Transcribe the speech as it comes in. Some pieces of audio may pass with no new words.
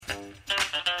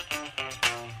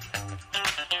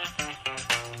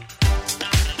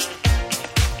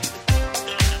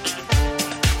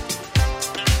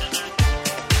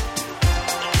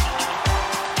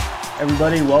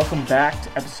Everybody, welcome back to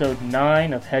episode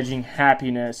 9 of Hedging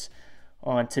Happiness.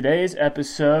 On today's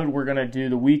episode, we're going to do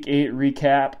the Week 8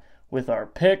 recap with our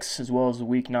picks as well as the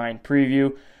Week 9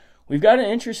 preview. We've got an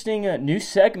interesting new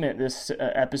segment this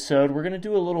episode. We're going to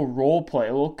do a little role play,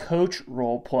 a little coach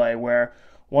role play, where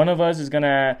one of us is going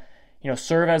to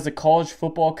serve as the college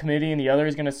football committee and the other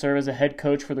is going to serve as a head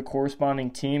coach for the corresponding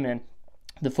team. And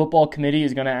the football committee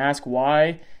is going to ask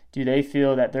why do they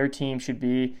feel that their team should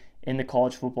be in the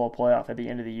college football playoff at the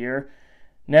end of the year.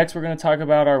 Next, we're going to talk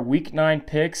about our Week 9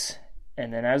 picks,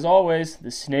 and then as always, the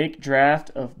snake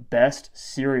draft of best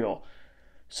cereal.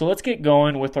 So let's get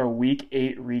going with our Week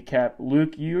 8 recap.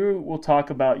 Luke, you will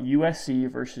talk about USC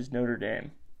versus Notre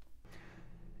Dame.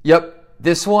 Yep,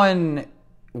 this one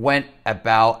went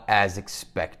about as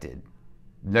expected.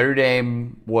 Notre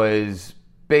Dame was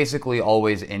basically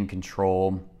always in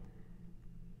control.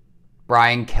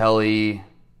 Brian Kelly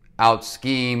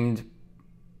out-schemed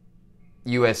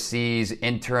USC's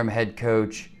interim head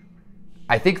coach.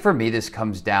 I think for me this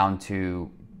comes down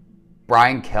to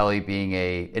Brian Kelly being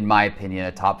in my opinion,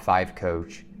 a top 5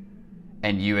 coach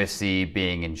and USC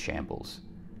being in shambles.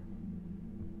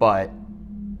 But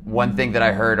one thing that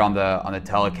I heard on the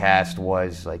telecast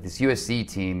was like this USC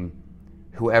team,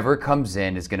 whoever comes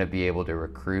in is going to be able to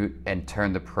recruit and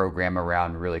turn the program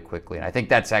around really quickly. And I think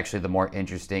that's actually the more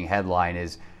interesting headline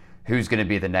is who's going to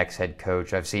be the next head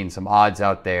coach. I've seen some odds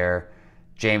out there.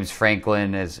 James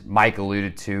Franklin, as Mike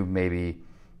alluded to, maybe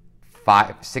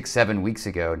 5, 6, 7 weeks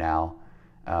ago now,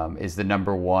 is the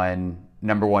number one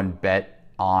bet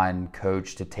on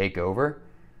coach to take over.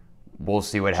 We'll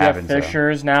see what happens. Jeff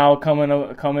Fisher's now coming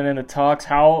into talks.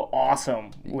 How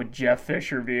awesome would Jeff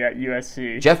Fisher be at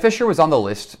USC? Jeff Fisher was on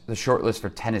the short list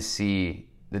for Tennessee,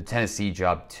 the Tennessee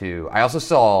job too. I also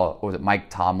saw,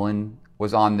 Mike Tomlin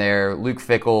was on there. Luke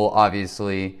Fickell,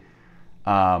 obviously.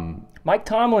 Mike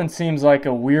Tomlin seems like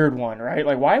a weird one, right?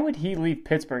 Like, why would he leave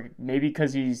Pittsburgh? Maybe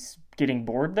because he's getting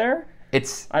bored there?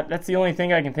 That's the only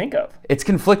thing I can think of. It's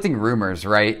conflicting rumors,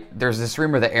 right? There's this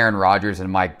rumor that Aaron Rodgers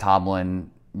and Mike Tomlin,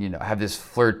 have this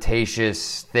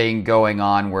flirtatious thing going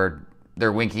on where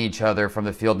they're winking each other from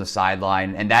the field and the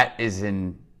sideline, and that is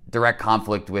in direct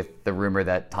conflict with the rumor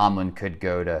that Tomlin could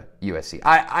go to USC.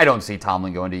 I don't see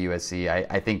Tomlin going to USC.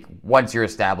 I think once you're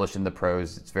established in the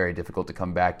pros, it's very difficult to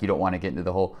come back. You don't want to get into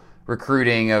the whole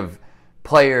recruiting of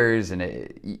players,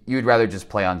 and you'd rather just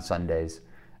play on Sundays.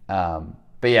 But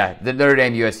yeah, the Notre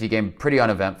Dame USC game, pretty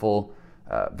uneventful.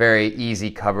 Very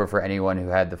easy cover for anyone who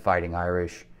had the Fighting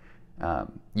Irish.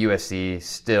 USC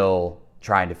still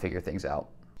trying to figure things out.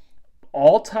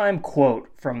 All-time quote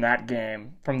from that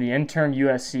game from the interim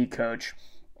USC coach.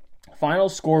 Final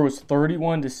score was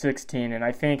 31-16, and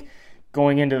I think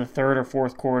going into the third or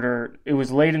fourth quarter, it was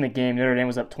late in the game. Notre Dame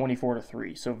was up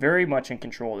 24-3, so very much in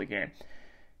control of the game.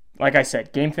 Like I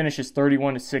said, game finishes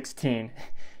 31-16.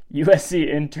 USC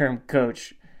interim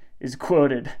coach is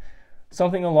quoted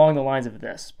something along the lines of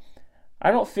this: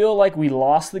 "I don't feel like we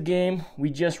lost the game. We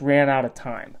just ran out of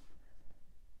time."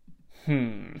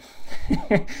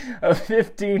 A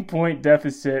 15-point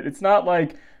deficit. It's not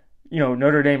like,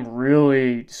 Notre Dame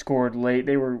really scored late.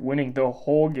 They were winning the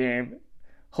whole game.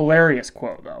 Hilarious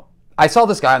quote, though. I saw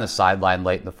this guy on the sideline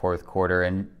late in the fourth quarter,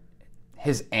 and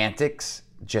his antics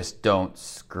just don't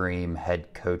scream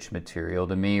head coach material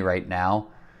to me right now.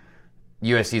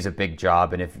 USC is a big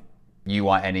job, and if you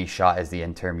want any shot as the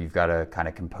interim, you've got to kind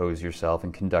of compose yourself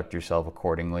and conduct yourself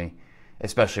accordingly,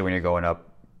 especially when you're going up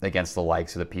against the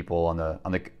likes of the people on the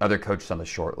other coaches on the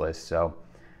short list. So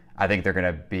I think they're going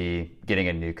to be getting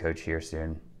a new coach here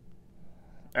soon.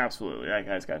 Absolutely. That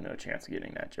guy's got no chance of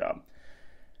getting that job.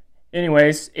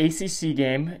 Anyways, ACC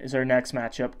game is our next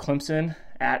matchup. Clemson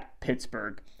at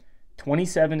Pittsburgh.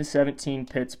 27-17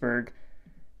 Pittsburgh.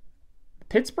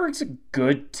 Pittsburgh's a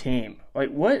good team. Like,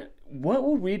 what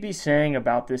would we be saying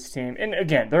about this team? And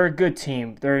again, they're a good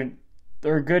team.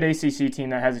 They're a good ACC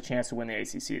team that has a chance to win the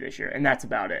ACC this year, and that's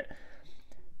about it.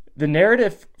 The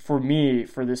narrative for me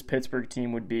for this Pittsburgh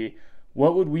team would be,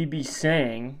 what would we be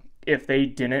saying if they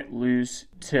didn't lose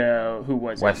to, who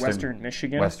was it? Western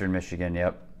Michigan? Western Michigan,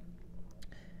 yep.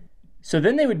 So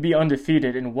then they would be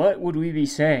undefeated, and what would we be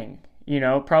saying?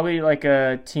 Probably like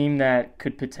a team that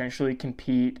could potentially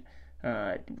compete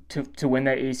to win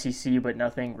that ACC, but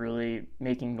nothing really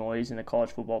making noise in the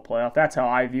college football playoff. That's how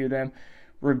I view them.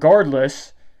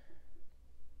 Regardless,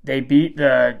 they beat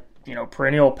the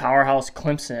perennial powerhouse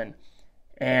Clemson,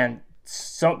 and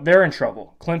so they're in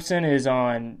trouble. Clemson is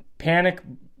on panic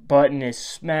button, is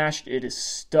smashed. It is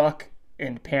stuck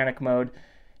in panic mode.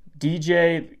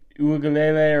 DJ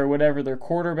Uiagalelei or whatever, their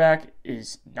quarterback,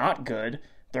 is not good.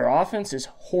 Their offense is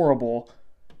horrible.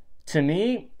 To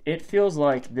me, it feels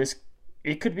like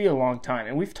it could be a long time.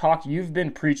 And you've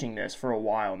been preaching this for a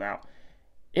while now.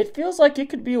 It feels like it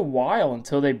could be a while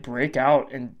until they break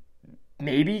out and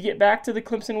maybe get back to the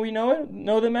Clemson we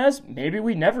know them as. Maybe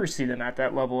we never see them at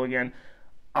that level again.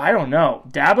 I don't know.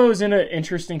 Dabo's in an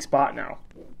interesting spot now.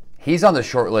 He's on the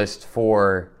short list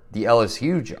for the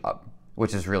LSU job,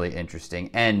 which is really interesting.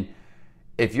 And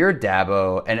if you're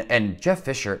Dabo, and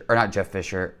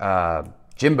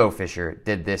Jimbo Fisher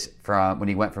did this when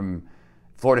he went from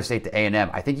Florida State to A&M.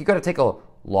 I think you got to take a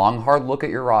long, hard look at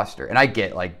your roster. And I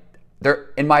get,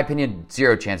 in my opinion,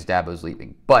 zero chance Dabo's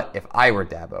leaving. But if I were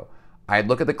Dabo, I'd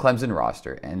look at the Clemson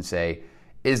roster and say,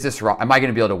 am I going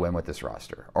to be able to win with this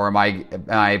roster? Or am I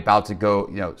about to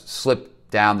go, slip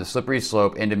down the slippery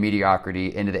slope into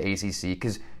mediocrity, into the ACC?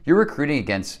 Because you're recruiting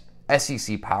against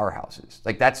SEC powerhouses.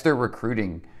 That's their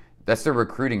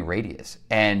recruiting radius.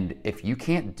 And if you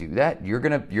can't do that, you're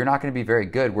not going to be very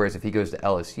good. Whereas if he goes to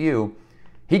LSU,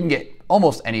 he can get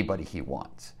almost anybody he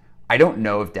wants. I don't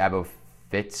know if Dabo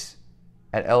fits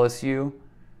at LSU,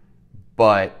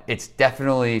 but it's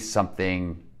definitely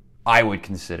something I would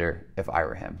consider if I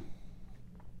were him.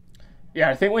 Yeah,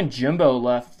 I think when Jimbo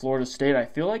left Florida State, I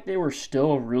feel like they were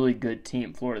still a really good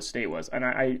team, Florida State was. And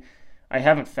I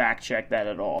haven't fact-checked that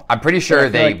at all. I'm pretty sure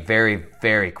they very,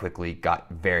 very quickly got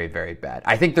very, very bad.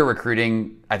 I think their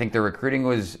recruiting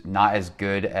was not as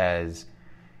good as...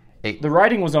 The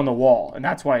writing was on the wall, and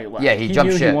that's why he left. Yeah, he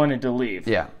jumped knew ship. He wanted to leave.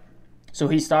 Yeah. So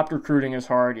he stopped recruiting as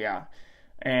hard, yeah.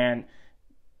 And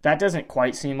that doesn't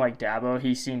quite seem like Dabo.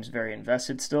 He seems very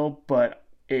invested still, but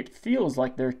it feels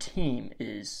like their team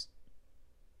is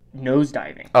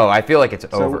nosediving. Oh, I feel like it's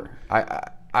over.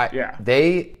 Yeah.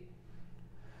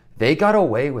 They got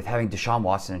away with having Deshaun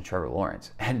Watson and Trevor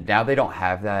Lawrence, and now they don't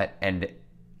have that. And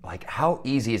how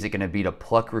easy is it going to be to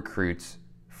pluck recruits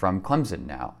from Clemson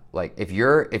now? If you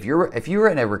were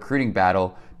in a recruiting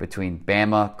battle between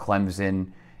Bama,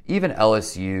 Clemson, even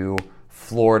LSU,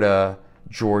 Florida,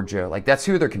 Georgia, that's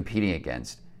who they're competing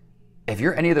against. If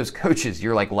you're any of those coaches,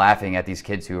 you're laughing at these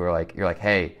kids who are you're like,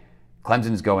 hey,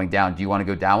 Clemson's going down. Do you want to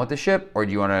go down with the ship, or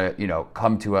do you want to,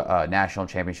 come to a national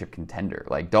championship contender?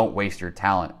 Don't waste your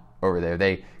talent over there.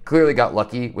 They clearly got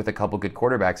lucky with a couple good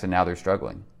quarterbacks, and now they're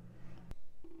struggling.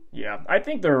 Yeah, I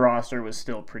think their roster was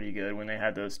still pretty good when they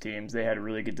had those teams. They had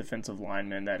really good defensive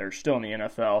linemen that are still in the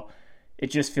NFL. It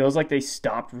just feels like they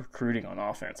stopped recruiting on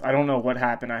offense. I don't know what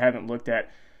happened. I haven't looked at,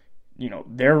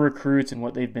 their recruits and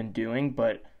what they've been doing,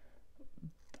 but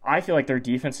I feel like their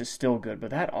defense is still good,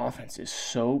 but that offense is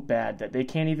so bad that they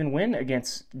can't even win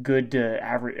against good to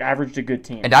average to good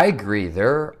teams. And I agree.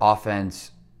 Their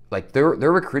offense, their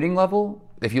recruiting level,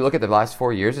 if you look at the last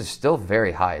 4 years, is still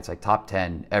very high. It's top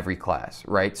 10 every class,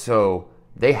 right? So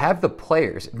they have the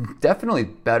players, definitely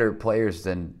better players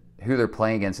than who they're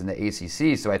playing against in the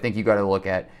ACC. So I think you got to look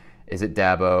at, is it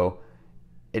Dabo?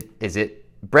 Is it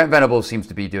Brent Venables seems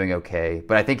to be doing okay,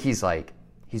 but I think he's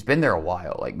been there a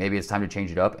while. Maybe it's time to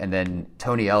change it up. And then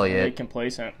Tony Elliott,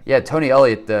 complacent. Yeah, Tony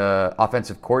Elliott, the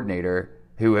offensive coordinator,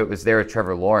 who was there with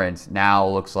Trevor Lawrence, now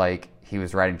looks like he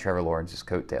was riding Trevor Lawrence's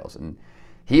coattails. And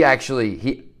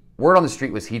word on the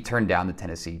street was he turned down the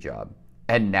Tennessee job.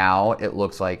 And now it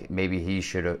looks like maybe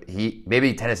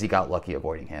maybe Tennessee got lucky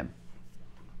avoiding him.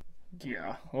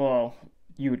 Yeah, well,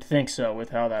 you would think so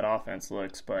with how that offense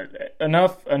looks, but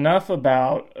enough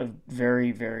about a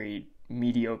very, very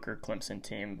mediocre Clemson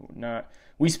team.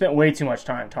 We spent way too much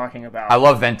time talking about. I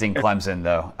love venting Clemson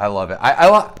though. I love it.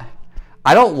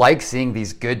 I don't like seeing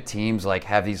these good teams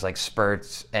have these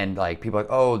spurts and people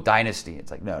oh, dynasty.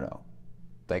 It's no.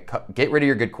 Get rid of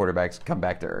your good quarterbacks, come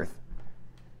back to earth.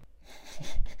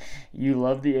 You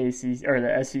love the ACC or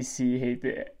the SEC, hate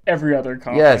every other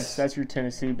conference. Yes. That's your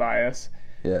Tennessee bias.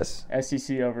 Yes.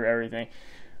 SEC over everything.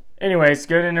 Anyways,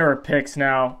 get into our picks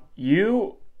now.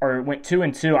 You went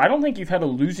 2-2. I don't think you've had a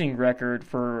losing record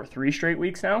for 3 straight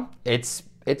weeks now. It's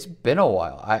been a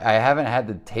while. I haven't had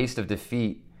the taste of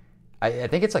defeat. I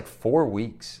think it's 4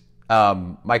 weeks.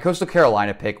 My Coastal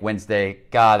Carolina pick Wednesday,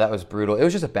 God, that was brutal. It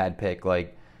was just a bad pick.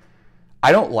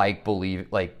 I don't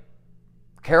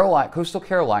Coastal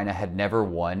Carolina had never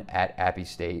won at Appy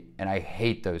State, and I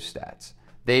hate those stats.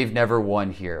 They've never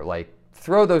won here.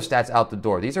 Throw those stats out the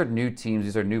door. These are new teams.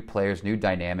 These are new players, new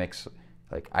dynamics.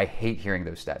 I hate hearing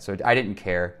those stats, so I didn't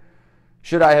care.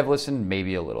 Should I have listened?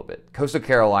 Maybe a little bit. Coastal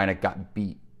Carolina got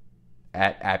beat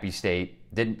at Appy State.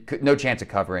 No chance of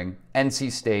covering.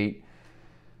 NC State.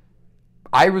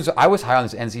 I was high on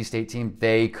this NC State team.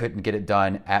 They couldn't get it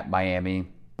done at Miami.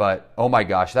 But, oh my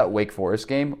gosh, that Wake Forest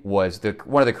game was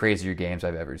one of the crazier games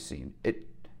I've ever seen.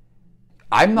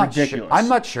 ridiculous. I'm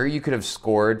not sure you could have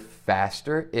scored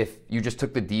faster if you just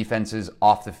took the defenses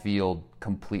off the field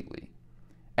completely,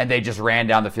 and they just ran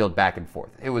down the field back and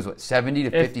forth. It was 70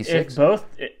 to 56.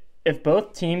 If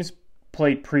both teams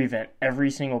played prevent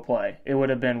every single play, it would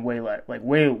have been way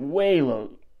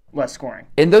less scoring.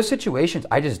 In those situations,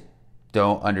 I just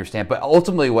don't understand. But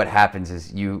ultimately, what happens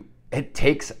is it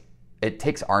takes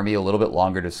Army a little bit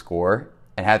longer to score,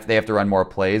 and they have to run more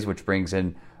plays, which brings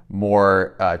in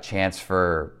more chance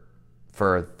for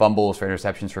fumbles, for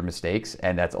interceptions, for mistakes,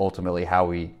 and that's ultimately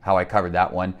how I covered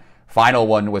that one. Final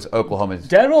one was Oklahoma's.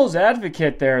 Devil's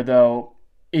advocate there, though,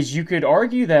 is you could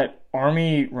argue that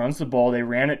Army runs the ball. They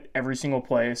ran it every single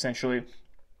play, essentially.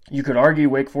 You could argue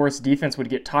Wake Forest defense would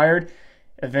get tired.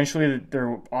 Eventually,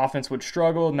 their offense would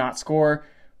struggle, not score.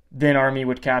 Then Army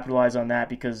would capitalize on that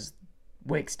because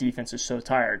Wake's defense is so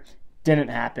tired. Didn't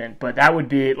happen, but that would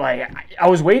be like, I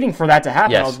was waiting for that to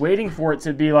happen. Yes. I was waiting for it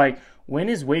to be like, when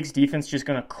is Wake's defense just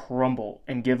going to crumble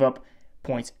and give up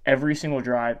points every single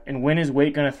drive? And when is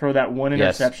Wake going to throw that one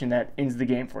interception that ends the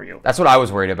game for you? That's what I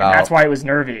was worried about. And that's why it was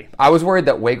nervy. I was worried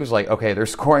that Wake was like, okay, they're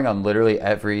scoring on literally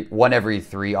every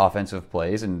 3 offensive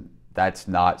plays, and that's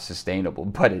not sustainable.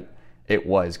 But it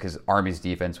was, because Army's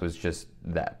defense was just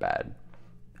that bad.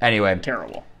 Anyway.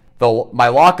 Terrible. My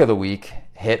lock of the week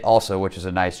hit also, which is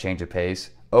a nice change of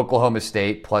pace. Oklahoma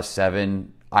State +7,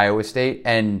 Iowa State.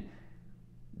 And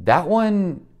that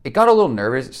one, it got a little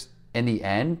nervous in the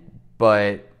end,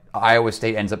 but Iowa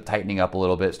State ends up tightening up a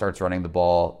little bit, starts running the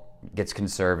ball, gets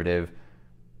conservative.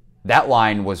 That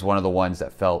line was one of the ones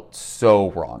that felt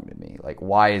so wrong to me. Like,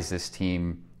 why is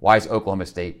Oklahoma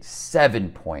State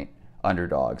 7-point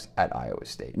underdogs at Iowa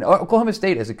State? And Oklahoma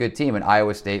State is a good team, and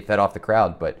Iowa State fed off the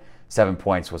crowd, but 7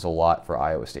 points was a lot for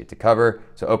Iowa State to cover.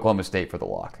 So Oklahoma State for the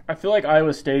lock. I feel like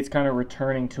Iowa State's kind of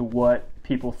returning to what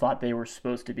people thought they were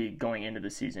supposed to be going into the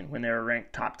season when they were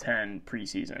ranked top 10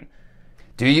 preseason.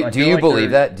 Do you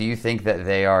believe that? Do you think that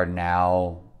they are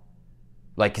now,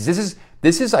 like, because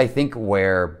this is I think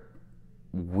where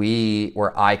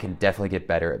I can definitely get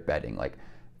better at betting. Like,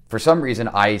 for some reason,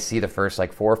 I see the first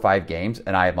 4 or 5 games,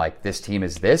 and I'm like, this team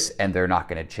is this, and they're not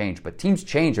going to change. But teams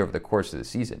change over the course of the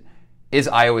season. Is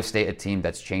Iowa State a team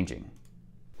that's changing?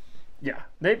 Yeah,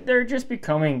 they're just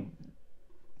becoming.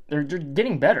 They're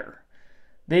getting better.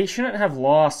 They shouldn't have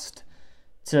lost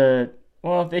to.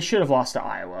 Well, they should have lost to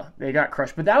Iowa. They got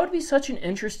crushed. But that would be such an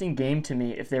interesting game to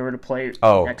me if they were to play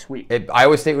next week.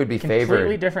 Iowa State would be favored.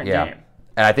 Completely different game.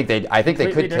 And I think they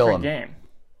could kill them. Game.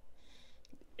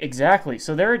 Exactly.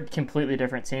 So they're a completely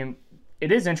different team.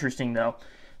 It is interesting, though,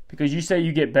 because you say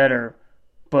you get better,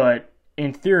 but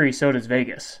in theory, so does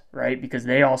Vegas, right? Because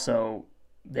they have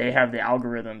the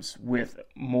algorithms with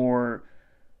more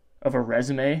of a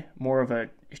resume, more of a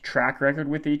track record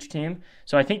with each team.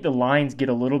 So I think the lines get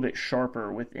a little bit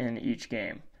sharper within each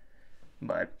game.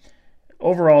 But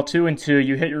overall, 2-2,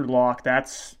 you hit your lock.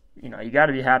 That's, you got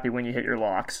to be happy when you hit your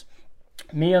locks.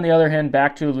 Me, on the other hand,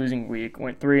 back to a losing week,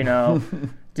 went 3-0.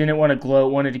 Didn't want to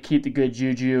gloat, wanted to keep the good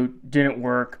juju. Didn't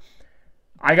work.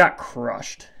 I got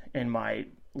crushed in my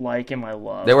and my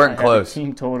love. They weren't close.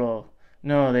 Team total.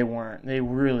 No, they weren't. They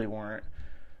really weren't.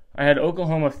 I had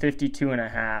Oklahoma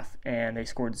 52.5, and they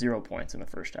scored 0 points in the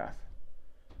first half.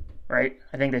 Right?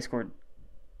 I think they scored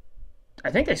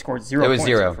 0 points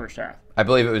in the first half. I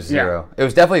believe it was 0. Yeah. It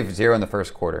was definitely 0 in the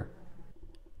first quarter.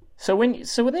 So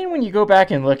then when you go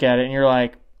back and look at it, and you're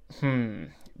like,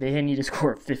 they need to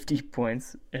score 50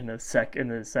 points in the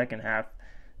second half.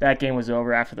 That game was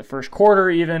over after the first quarter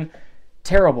even.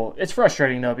 Terrible. It's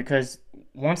frustrating, though, because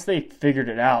once they figured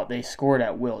it out, they scored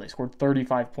at will. They scored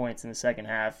 35 points in the second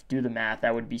half. Do the math.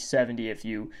 That would be 70 if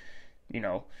you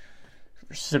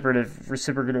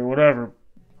reciprocative whatever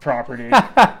property.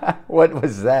 What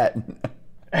was that?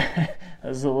 That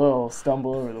was a little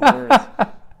stumble over the words.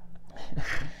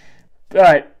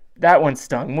 But that one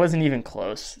stung. Wasn't even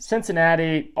close.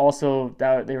 Cincinnati, also,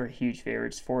 they were huge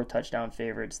favorites, 4 touchdown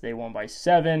favorites. They won by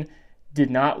 7. Did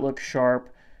not look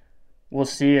sharp. We'll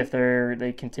see if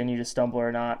they continue to stumble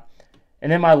or not.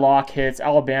 And then my lock hits.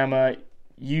 Alabama,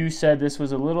 you said this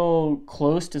was a little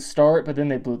close to start, but then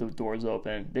they blew the doors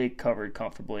open. They covered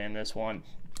comfortably in this one.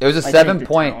 It was a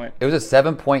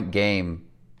 7-point game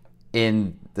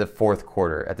in the fourth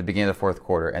quarter, at the beginning of the fourth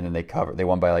quarter, and then they covered. They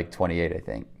won by 28, I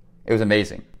think. It was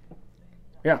amazing.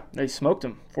 Yeah, they smoked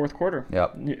them. Fourth quarter.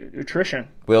 Yep. Nutrition.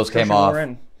 Wheels came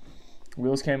off.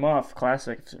 Wheels came off.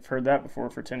 Classic. I've heard that before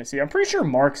for Tennessee. I'm pretty sure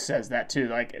Mark says that too.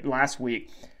 Like last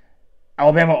week,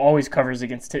 Alabama always covers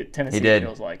against Tennessee. He did. It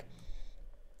feels like.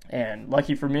 And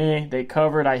lucky for me, they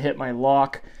covered. I hit my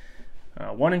lock.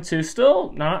 1-2.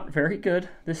 Still not very good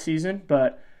this season,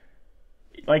 but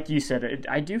like you said,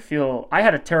 I do feel I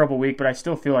had a terrible week, but I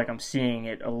still feel like I'm seeing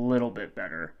it a little bit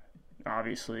better.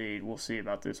 Obviously, we'll see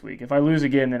about this week. If I lose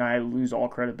again, then I lose all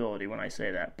credibility when I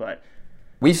say that. But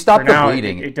we've stopped for now, the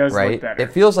bleeding. It does right? look better.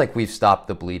 It feels like we've stopped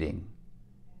the bleeding,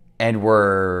 and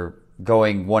we're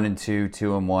going 1-2,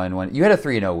 2-1. You had a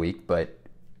 3-0 week, but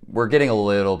we're getting a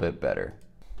little bit better.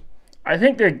 I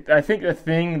think the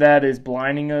thing that is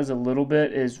blinding us a little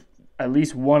bit is at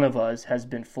least one of us has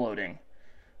been floating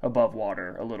above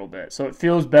water a little bit. So it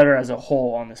feels better as a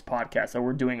whole on this podcast that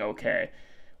we're doing okay,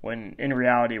 when in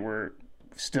reality we're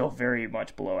still very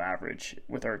much below average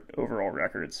with our overall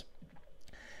records.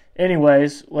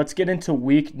 Anyways, let's get into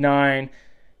week 9.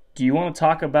 Do you want to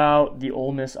talk about the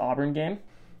Ole Miss Auburn game?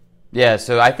 Yeah,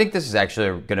 so I think this is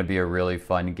actually going to be a really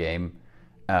fun game.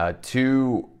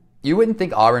 You wouldn't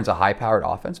think Auburn's a high-powered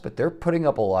offense, but they're putting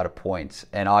up a lot of points.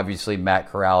 And obviously Matt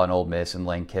Corral and Ole Miss and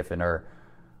Lane Kiffin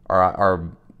are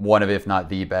one of, if not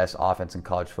the best offense in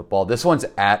college football. This one's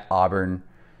at Auburn,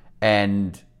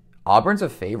 and Auburn's a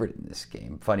favorite in this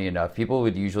game. Funny enough, people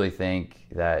would usually think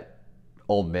that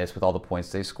Ole Miss, with all the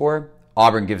points they score,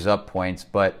 Auburn gives up points.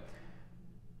 But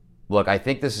look, I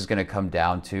think this is going to come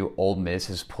down to Ole Miss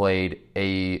has played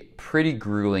a pretty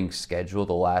grueling schedule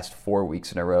the last 4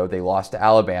 weeks in a row. They lost to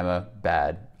Alabama,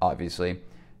 bad, obviously.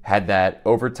 Had that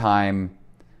overtime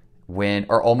win,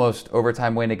 or almost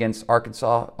overtime win against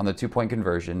Arkansas on the 2-point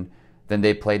conversion. Then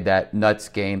they played that nuts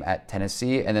game at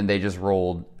Tennessee, and then they just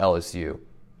rolled LSU.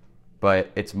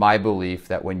 But it's my belief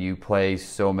that when you play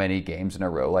so many games in a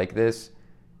row like this,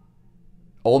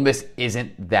 Ole Miss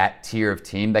isn't that tier of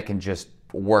team that can just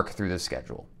work through the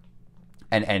schedule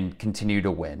and continue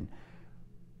to win.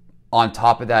 On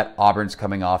top of that, Auburn's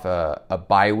coming off a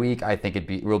bye week. I think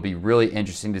it will be really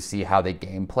interesting to see how they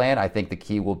game plan. I think the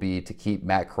key will be to keep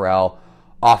Matt Corral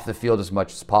off the field as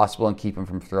much as possible and keep him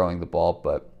from throwing the ball,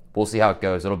 but we'll see how it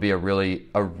goes. It'll be a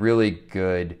really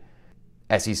good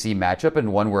SEC matchup,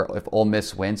 and one where if Ole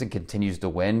Miss wins and continues to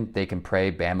win, they can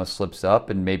pray Bama slips up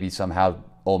and maybe somehow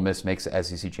Ole Miss makes the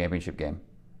SEC championship game.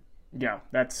 Yeah,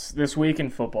 this week in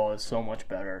football is so much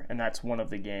better, and that's one of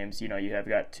the games. You know, you have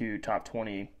got 2 top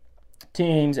 20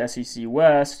 teams, SEC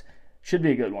West, should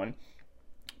be a good one.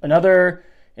 Another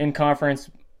in-conference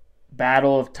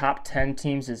battle of top 10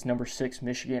 teams is number 6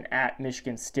 Michigan at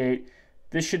Michigan State.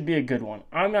 This should be a good one.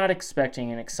 I'm not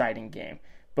expecting an exciting game.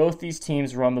 Both these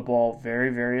teams run the ball very,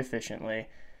 very efficiently,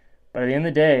 but at the end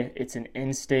of the day, it's an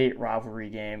in-state rivalry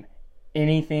game.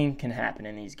 Anything can happen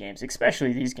in these games,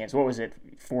 especially these games. What was it,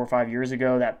 4 or 5 years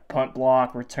ago, that punt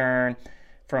block return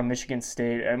from Michigan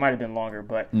State? It might have been longer,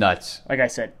 but nuts. Like I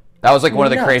said, that was like one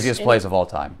of the craziest plays of all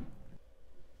time.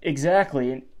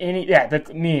 Exactly.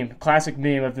 The classic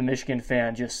meme of the Michigan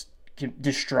fan just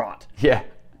distraught. Yeah.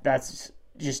 That's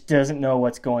just doesn't know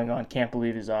what's going on, can't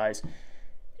believe his eyes.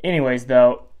 Anyways,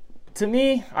 though, to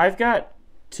me, I've got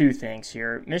 2 things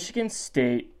here. Michigan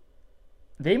State,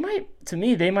 they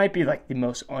might be like the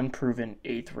most unproven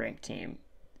 8th-ranked team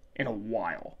in a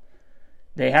while.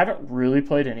 They haven't really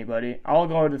played anybody.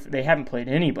 They haven't played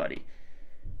anybody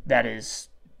that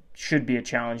should be a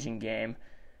challenging game.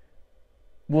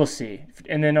 We'll see.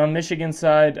 And then on Michigan's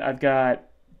side, I've got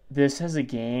this as a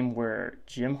game where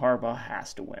Jim Harbaugh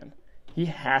has to win. He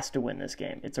has to win this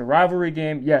game. It's a rivalry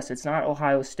game. Yes, it's not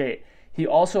Ohio State. He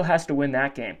also has to win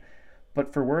that game.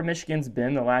 But for where Michigan's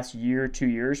been the last year, 2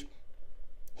 years,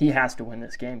 he has to win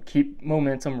this game. Keep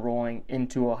momentum rolling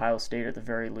into Ohio State at the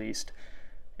very least.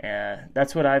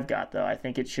 That's what I've got, though. I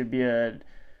think it should be a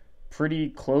pretty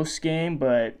close game,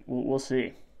 but we'll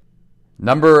see.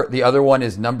 The other one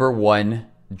is number 1,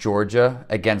 Georgia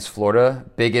against Florida.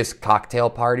 Biggest cocktail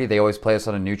party. They always play us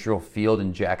on a neutral field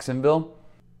in Jacksonville.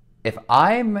 If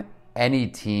I'm any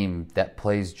team that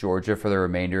plays Georgia for the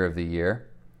remainder of the year,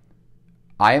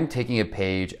 I am taking a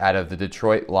page out of the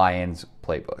Detroit Lions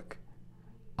playbook.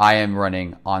 I am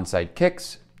running onside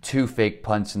kicks, 2 fake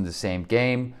punts in the same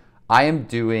game. I am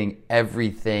doing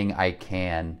everything I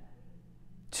can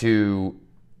to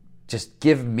just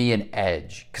give me an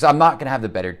edge, because I'm not going to have the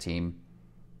better team.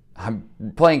 I'm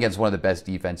playing against one of the best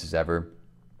defenses ever.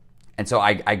 And so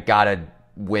I got to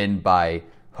win by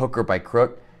hook or by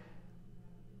crook.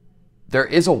 There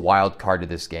is a wild card to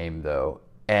this game, though.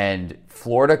 And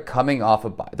Florida coming off a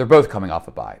bye. They're both coming off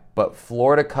a bye. But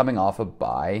Florida coming off a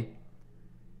bye,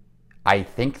 I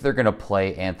think they're going to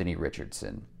play Anthony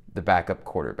Richardson, the backup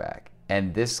quarterback.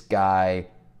 And this guy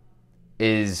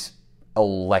is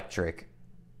electric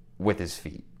with his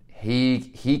feet.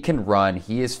 He can run.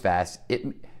 He is fast.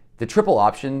 The triple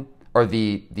option, or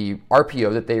the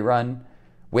RPO that they run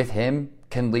with him,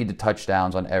 can lead to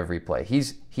touchdowns on every play.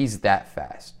 He's that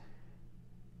fast.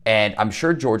 And I'm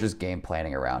sure Georgia's game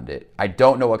planning around it. I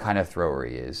don't know what kind of thrower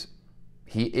he is.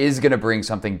 He is going to bring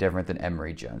something different than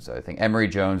Emory Jones, though. I think Emory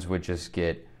Jones would just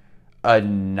get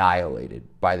annihilated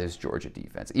by this Georgia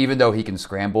defense. Even though he can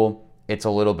scramble, it's a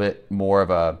little bit more of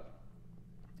a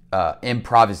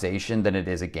improvisation than it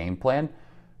is a game plan.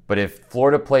 But if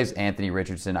Florida plays Anthony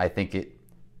Richardson, I think it.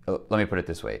 Let me put it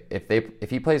this way: if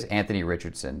he plays Anthony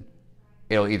Richardson,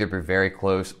 it'll either be very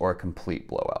close or a complete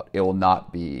blowout. It will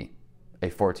not be a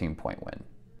 14-point win.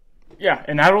 Yeah,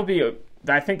 and that'll be.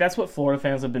 I think that's what Florida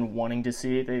fans have been wanting to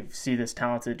see. They see this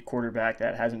talented quarterback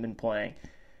that hasn't been playing.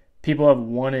 People have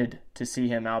wanted to see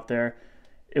him out there.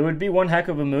 It would be one heck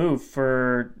of a move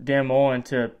for Dan Mullen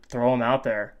to throw him out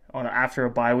there after a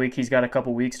bye week. He's got a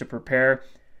couple weeks to prepare.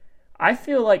 I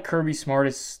feel like Kirby Smart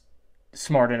is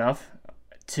smart enough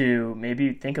to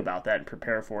maybe think about that and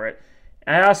prepare for it.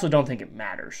 And I also don't think it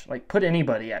matters. Like, put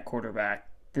anybody at quarterback.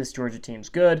 This Georgia team's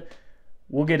good.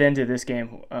 We'll get into this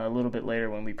game a little bit later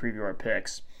when we preview our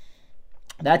picks.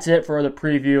 That's it for the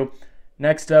preview.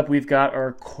 Next up, we've got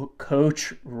our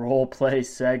coach role play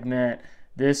segment.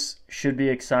 This should be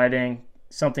exciting,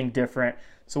 something different.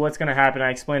 So what's going to happen, I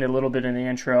explained it a little bit in the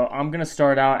intro. I'm going to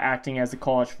start out acting as the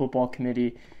college football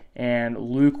committee, and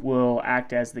Luke will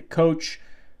act as the coach.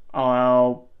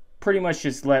 I'll pretty much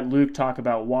just let Luke talk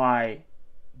about why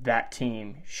that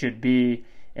team should be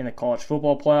in the college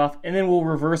football playoff, and then we'll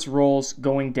reverse roles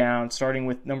going down, starting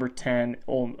with number 10,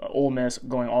 Ole Miss,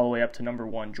 going all the way up to number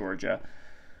 1, Georgia.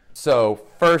 So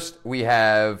first we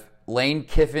have Lane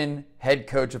Kiffin, head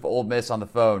coach of Ole Miss, on the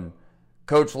phone.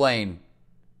 Coach Lane,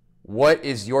 what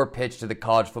is your pitch to the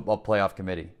college football playoff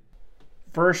committee?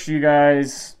 First, you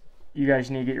guys need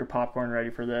to get your popcorn ready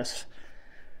for this.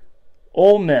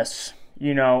 Ole Miss.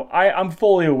 I'm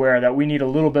fully aware that we need a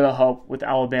little bit of help with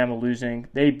Alabama losing.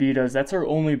 They beat us. That's our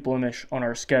only blemish on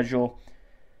our schedule.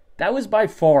 That was by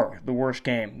far the worst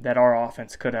game that our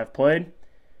offense could have played,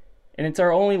 and it's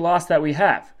our only loss that we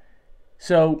have.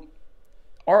 So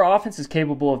our offense is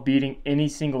capable of beating any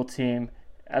single team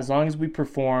as long as we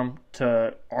perform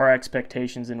to our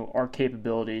expectations and our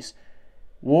capabilities.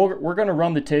 We're going to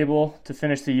run the table to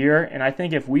finish the year, and I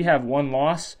think if we have one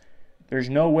loss, there's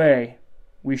no way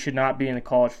we should not be in the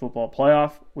college football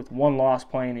playoff with one loss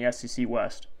playing the SEC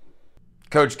West.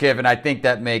 Coach Kiffin, I think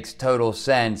that makes total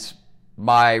sense.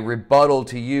 My rebuttal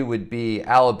to you would be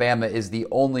Alabama is the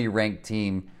only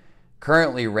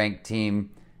currently ranked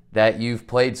team that you've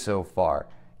played so far.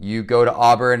 You go to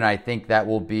Auburn, and I think that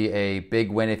will be a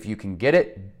big win if you can get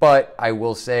it. But I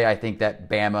will say I think that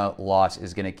Bama loss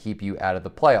is going to keep you out of the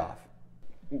playoff.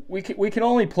 We can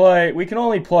only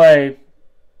play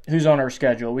who's on our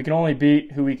schedule. We can only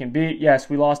beat who we can beat. Yes,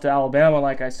 we lost to Alabama.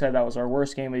 Like I said, that was our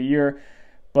worst game of the year.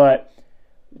 But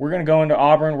we're going to go into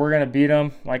Auburn. We're going to beat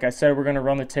them. Like I said, we're going to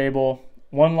run the table.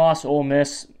 One loss, Ole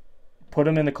Miss, put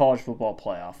them in the college football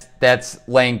playoff. That's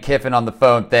Lane Kiffin on the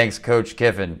phone. Thanks, Coach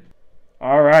Kiffin.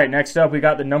 All right, next up we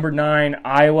got the number 9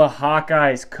 Iowa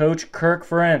Hawkeyes, Coach Kirk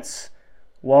Ferentz.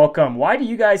 Welcome. Why do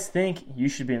you guys think you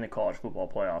should be in the college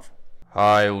football playoff?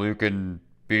 Hi, Luke and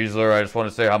Beasler. I just want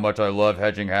to say how much I love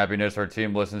Hedging Happiness. Our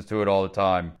team listens to it all the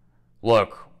time.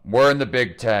 Look, we're in the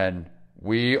Big Ten.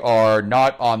 We are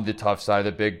not on the tough side of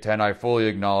the Big Ten. I fully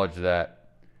acknowledge that.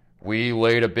 We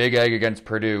laid a big egg against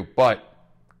Purdue, but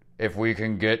if we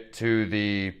can get to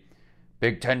the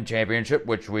Big Ten championship,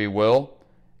 which we will,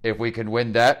 if we can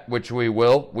win that, which we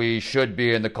will, we should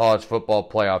be in the college football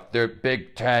playoff. The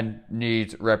Big Ten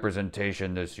needs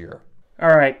representation this year.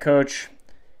 All right, Coach.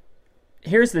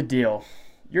 Here's the deal.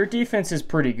 Your defense is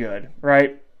pretty good,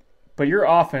 right? But your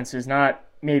offense is not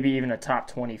maybe even a top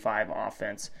 25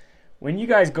 offense. When you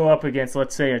guys go up against,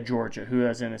 let's say, a Georgia who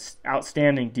has an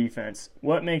outstanding defense,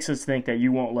 what makes us think that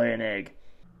you won't lay an egg?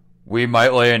 We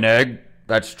might lay an egg.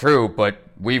 That's true, but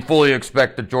we fully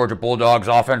expect the Georgia Bulldogs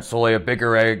offense to lay a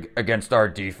bigger egg against our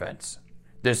defense.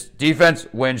 This defense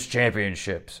wins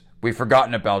championships. We've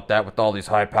forgotten about that with all these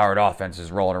high-powered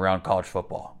offenses rolling around college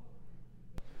football.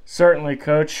 Certainly,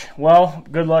 Coach. Well,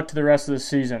 good luck to the rest of the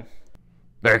season.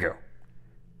 There you go.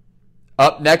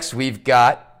 Up next, we've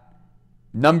got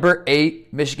number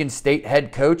 8 Michigan State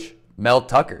head coach, Mel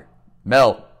Tucker.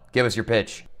 Mel, give us your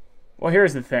pitch. Well,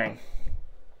 here's the thing.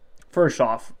 First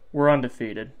off, we're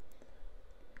undefeated.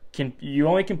 You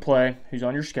only can play who's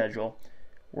on your schedule.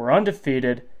 We're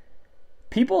undefeated.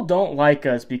 People don't like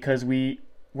us because we're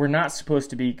not supposed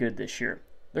to be good this year.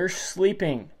 They're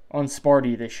sleeping on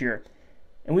Sparty this year.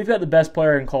 And we've got the best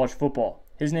player in college football.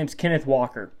 His name's Kenneth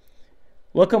Walker.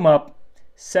 Look him up.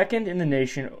 Second in the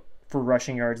nation for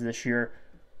rushing yards this year.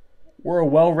 We're a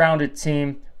well-rounded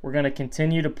team. We're going to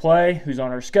continue to play who's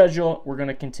on our schedule. We're going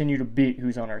to continue to beat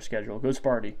who's on our schedule. Go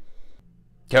Sparty.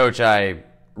 Coach, I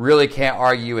really can't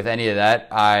argue with any of that.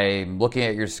 I'm looking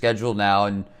at your schedule now,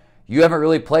 and you haven't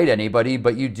really played anybody,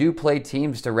 but you do play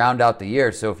teams to round out the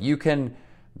year. So if you can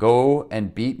go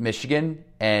and beat Michigan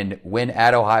and win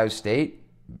at Ohio State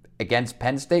against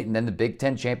Penn State and then the Big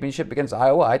Ten championship against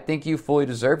Iowa, I think you fully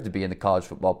deserve to be in the college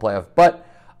football playoff. But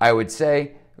I would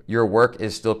say your work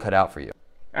is still cut out for you.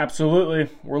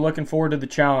 Absolutely. We're looking forward to the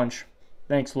challenge.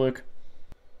 Thanks, Luke.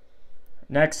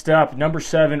 Next up, number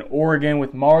 7, Oregon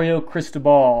with Mario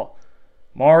Cristobal.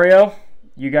 Mario,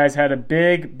 you guys had a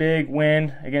big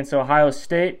win against Ohio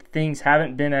State. Things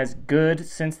haven't been as good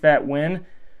since that win.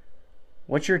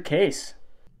 What's your case?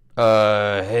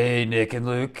 Hey, Nick and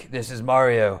Luke. This is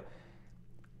Mario.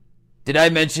 Did I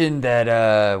mention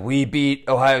that we beat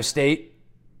Ohio State?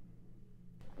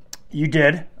 You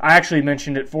did. I actually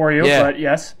mentioned it for you, Yeah. But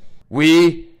yes.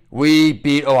 We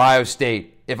beat Ohio State.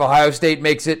 If Ohio State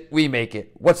makes it, we make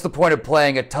it. What's the point of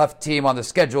playing a tough team on the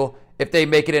schedule if they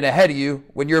make it in ahead of you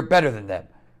when you're better than them?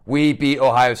 We beat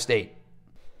Ohio State.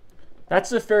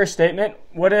 That's a fair statement.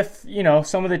 What if,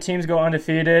 some of the teams go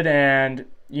undefeated and,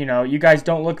 you guys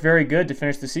don't look very good to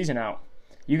finish the season out?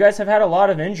 You guys have had a lot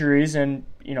of injuries and,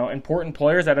 important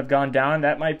players that have gone down.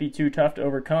 That might be too tough to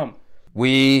overcome.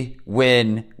 We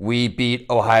win. We beat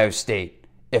Ohio State.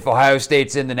 If Ohio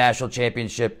State's in the national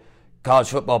championship college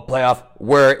football playoff,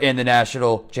 we're in the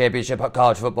national championship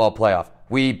college football playoff.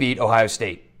 We beat Ohio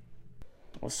State.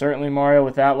 Well, certainly, Mario,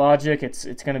 with that logic, it's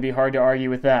going to be hard to argue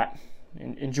with that.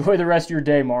 Enjoy the rest of your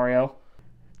day, Mario.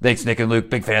 Thanks, Nick and Luke.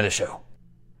 Big fan of the show.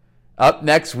 Up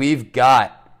next, we've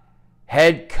got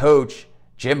head coach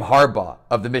Jim Harbaugh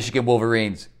of the Michigan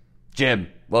Wolverines. Jim,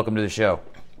 welcome to the show.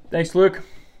 Thanks, Luke.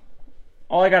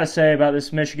 All I got to say about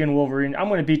this Michigan Wolverine, I'm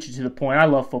going to beat you to the point. I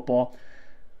love football.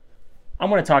 I'm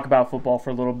going to talk about football for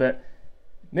a little bit.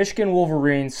 Michigan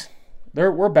Wolverines,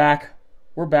 we're back.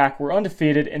 We're back. We're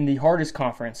undefeated in the hardest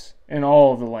conference in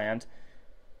all of the land.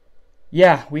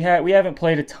 Yeah, we haven't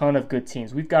played a ton of good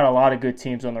teams. We've got a lot of good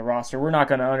teams on the roster. We're not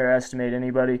going to underestimate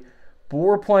anybody. But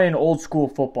we're playing old school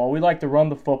football. We like to run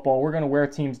the football. We're going to wear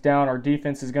teams down. Our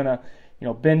defense is going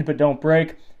to, bend but don't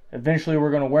break. Eventually,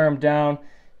 we're going to wear them down,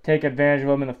 take advantage of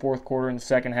them in the fourth quarter and the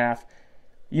second half.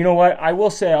 You know what? I will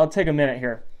say, I'll take a minute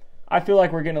here. I feel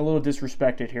like we're getting a little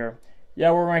disrespected here.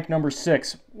 Yeah, we're ranked number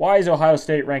 6. Why is Ohio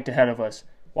State ranked ahead of us?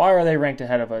 Why are they ranked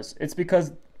ahead of us? It's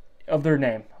because of their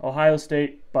name, Ohio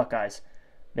State Buckeyes.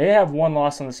 They have 1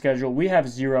 loss on the schedule. We have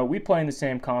 0. We play in the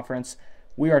same conference.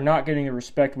 We are not getting the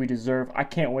respect we deserve. I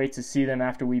can't wait to see them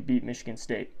after we beat Michigan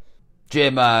State.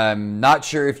 Jim, I'm not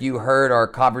sure if you heard our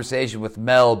conversation with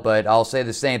Mel, but I'll say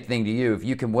the same thing to you. If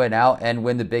you can win out and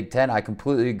win the Big Ten, I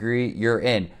completely agree you're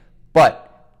in.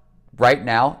 But right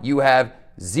now, you have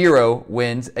 0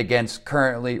 wins against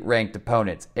currently ranked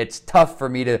opponents. It's tough for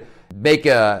me to make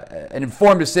an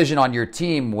informed decision on your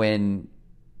team when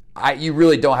you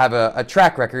really don't have a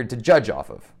track record to judge off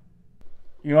of.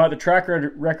 You know what? The track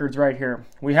record's right here.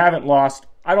 We haven't lost.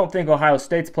 I don't think Ohio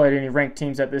State's played any ranked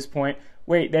teams at this point.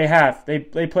 Wait, they have. They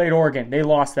played Oregon. They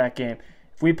lost that game.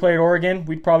 If we played Oregon,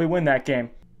 we'd probably win that game.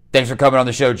 Thanks for coming on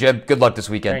the show, Jim. Good luck this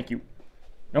weekend. Thank you.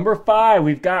 Number 5,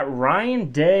 we've got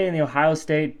Ryan Day and the Ohio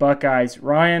State Buckeyes.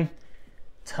 Ryan,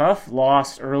 tough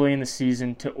loss early in the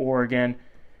season to Oregon.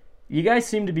 You guys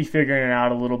seem to be figuring it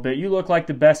out a little bit. You look like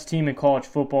the best team in college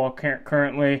football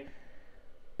currently.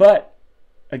 But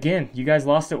again, you guys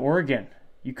lost to Oregon.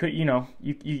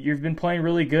 You've been playing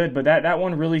really good, but that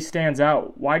one really stands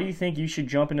out. Why do you think you should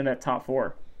jump into that top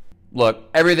 4? Look,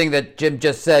 everything that Jim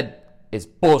just said is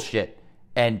bullshit.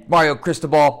 And Mario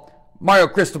Cristobal,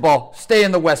 stay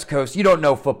in the West Coast. You don't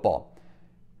know football.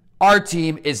 Our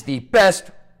team is the best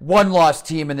one-loss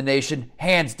team in the nation,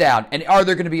 hands down. And are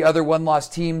there going to be other one-loss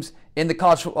teams in the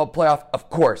college football playoff? Of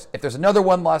course. If there's another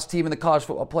one-loss team in the college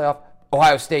football playoff,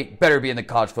 Ohio State better be in the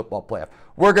college football playoff.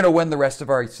 We're going to win the rest of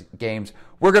our games.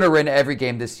 We're going to win every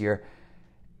game this year.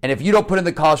 And if you don't put in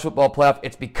the college football playoff,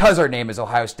 it's because our name is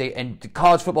Ohio State, and the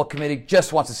college football committee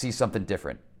just wants to see something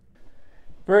different.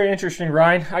 Very interesting,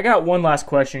 Ryan. I got one last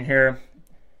question here.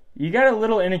 You got a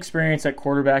little inexperience at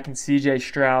quarterback in C.J.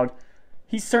 Stroud.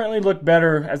 He's certainly looked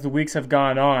better as the weeks have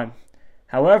gone on.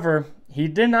 However, he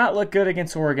did not look good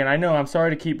against Oregon. I know, I'm sorry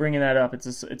to keep bringing that up.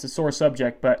 It's a sore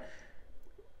subject, but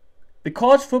the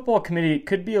college football committee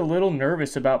could be a little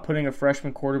nervous about putting a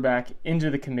freshman quarterback into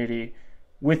the committee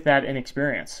with that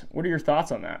inexperience. What are your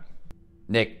thoughts on that?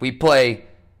 Nick, we play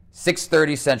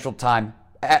 6:30 Central Time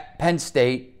at Penn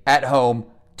State, at home.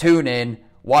 Tune in,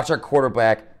 watch our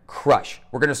quarterback crush.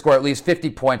 We're going to score at least 50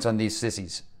 points on these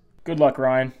sissies. Good luck,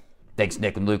 Ryan. Thanks,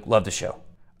 Nick and Luke. Love the show.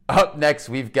 Up next,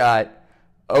 we've got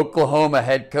Oklahoma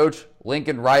head coach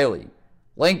Lincoln Riley.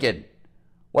 Lincoln,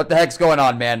 what the heck's going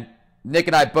on, man? Nick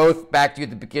and I both backed you at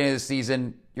the beginning of the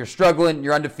season. You're struggling.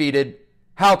 You're undefeated.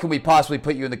 How can we possibly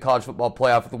put you in the college football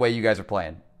playoff the way you guys are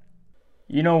playing?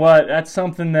 You know what? That's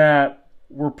something that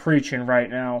we're preaching right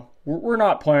now. We're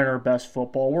not playing our best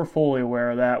football. We're fully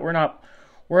aware of that. We're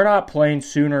not playing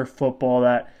Sooner football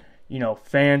that,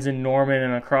 fans in Norman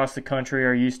and across the country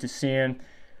are used to seeing.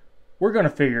 We're going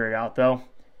to figure it out, though.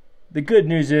 The good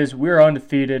news is we're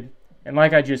undefeated, and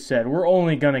like I just said, we're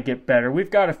only going to get better.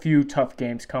 We've got a few tough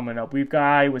games coming up. We've got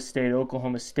Iowa State,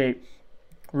 Oklahoma State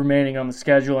remaining on the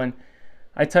schedule, and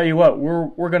I tell you what,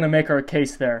 we're going to make our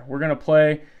case there. We're going to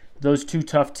play those two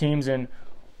tough teams, and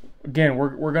again,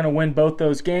 we're going to win both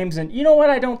those games. And you know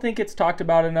what? I don't think it's talked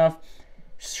about enough.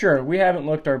 Sure, we haven't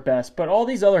looked our best, but all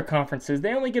these other conferences,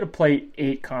 they only get to play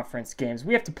 8 conference games.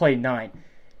 We have to play 9.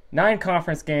 9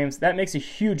 conference games, that makes a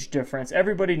huge difference.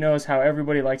 Everybody knows how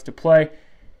everybody likes to play.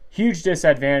 Huge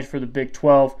disadvantage for the Big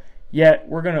 12, yet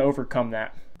we're going to overcome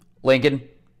that. Lincoln,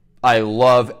 I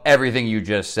love everything you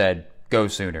just said. Go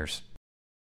Sooners.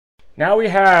 Now we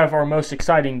have our most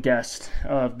exciting guest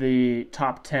of the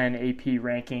top 10 AP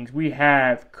rankings. We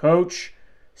have Coach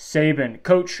Saban.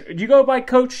 Coach, do you go by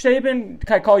Coach Saban?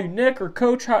 Can I call you Nick or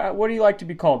Coach? What do you like to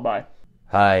be called by?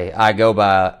 Hi, I go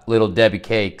by Little Debbie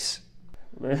Cakes.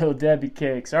 Little Debbie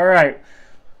Cakes. All right.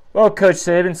 Well, Coach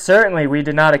Saban, certainly we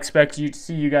did not expect you to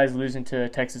see you guys losing to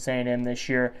Texas A&M this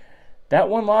year. That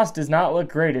one loss does not look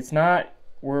great. It's not.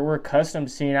 We're accustomed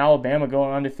to seeing Alabama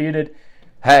going undefeated.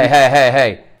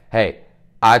 Hey.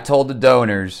 I told the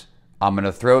donors I'm going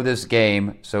to throw this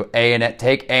game so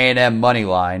take A&M money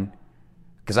line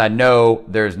because I know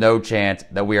there's no chance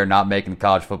that we are not making the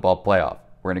college football playoff.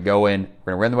 We're going to go in.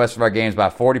 We're going to win the rest of our games by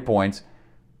 40 points.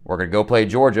 We're going to go play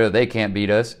Georgia. They can't beat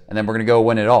us. And then we're going to go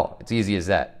win it all. It's easy as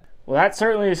that. Well, that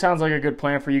certainly sounds like a good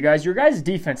plan for you guys. Your guys'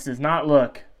 defense does not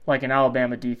look like an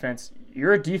Alabama defense.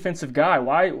 You're a defensive guy.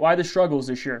 Why the struggles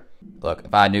this year? Look,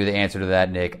 if I knew the answer to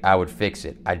that, Nick, I would fix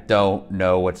it. I don't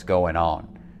know what's going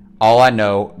on. All I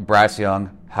know, Bryce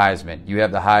Young, Heisman. You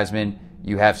have the Heisman.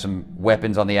 You have some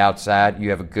weapons on the outside.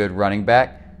 You have a good running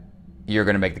back. You're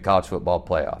going to make the college football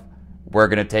playoff. We're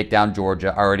going to take down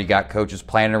Georgia. I already got coaches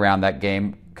planning around that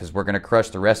game because we're going to crush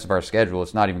the rest of our schedule.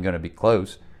 It's not even going to be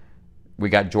close. We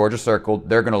got Georgia circled.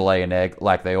 They're going to lay an egg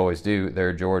like they always do.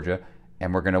 They're Georgia,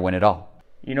 and we're going to win it all.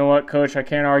 You know what, Coach? I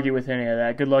can't argue with any of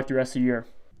that. Good luck the rest of the year.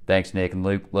 Thanks, Nick and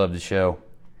Luke. Love the show.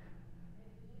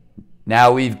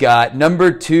 Now we've got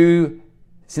number 2,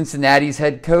 Cincinnati's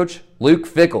head coach, Luke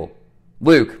Fickell.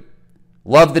 Luke,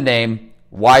 love the name.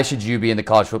 Why should you be in the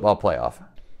college football playoff?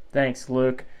 Thanks,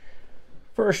 Luke.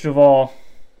 First of all,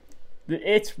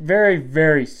 it's very,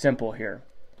 very simple here.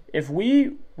 If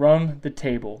we run the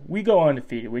table, we go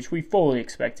undefeated, which we fully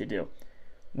expect to do.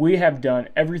 We have done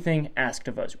everything asked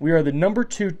of us. We are the number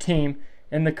 2 team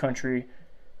in the country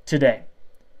today.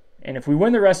 And if we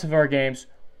win the rest of our games,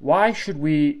 why should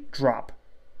we drop?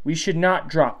 We should not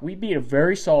drop. We beat a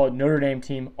very solid Notre Dame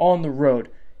team on the road,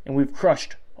 and we've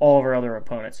crushed all of our other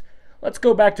opponents. Let's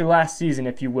go back to last season,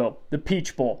 if you will, the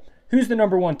Peach Bowl. Who's the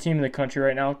number 1 team in the country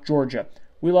right now? Georgia.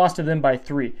 We lost to them by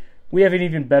 3. We have an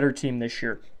even better team this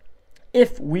year.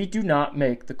 If we do not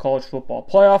make the college football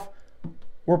playoff,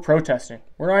 we're protesting.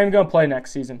 We're not even going to play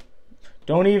next season.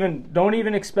 Don't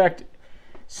even expect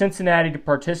Cincinnati to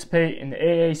participate in the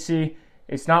AAC.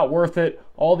 It's not worth it.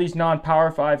 All these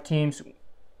non-Power 5 teams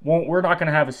we're not going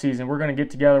to have a season. We're going to get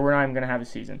together. We're not even going to have a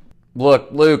season. Look,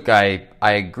 Luke, I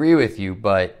agree with you,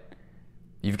 but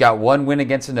you've got one win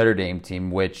against the Notre Dame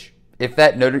team, which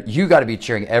you got to be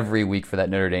cheering every week for that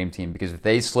Notre Dame team because if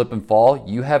they slip and fall,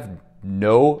 you have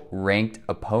no ranked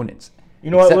opponents. You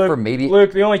know what,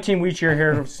 Luke, the only team we cheer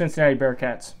here is Cincinnati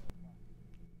Bearcats.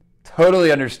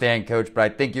 Totally understand, Coach, but I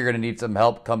think you're going to need some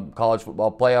help come college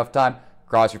football playoff time.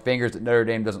 Cross your fingers that Notre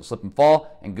Dame doesn't slip and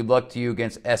fall, and good luck to you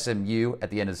against SMU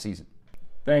at the end of the season.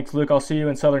 Thanks, Luke. I'll see you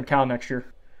in Southern Cal next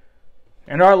year.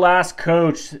 And our last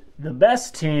coach, the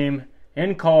best team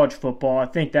in college football, I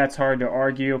think that's hard to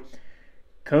argue.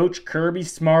 Coach Kirby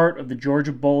Smart of the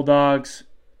Georgia Bulldogs.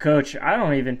 Coach, I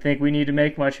don't even think we need to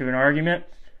make much of an argument.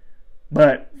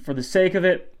 But for the sake of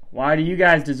it, why do you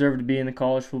guys deserve to be in the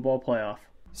college football playoff?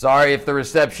 Sorry if the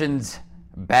reception's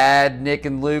bad, Nick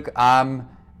and Luke. I'm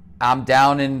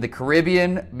down in the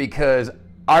Caribbean because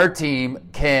our team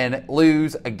can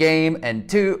lose a game and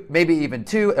 2, maybe even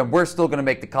 2, and we're still going to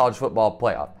make the college football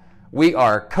playoff. We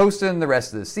are coasting the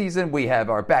rest of the season. We have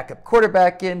our backup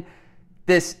quarterback in.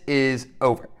 This is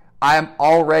over. I am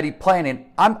already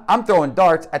planning. I'm throwing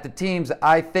darts at the teams that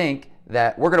I think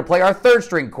that we're going to play our third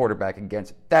string quarterback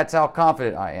against. That's how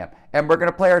confident I am. And we're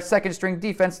going to play our second string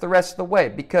defense the rest of the way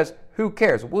because who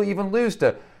cares? We'll even lose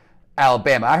to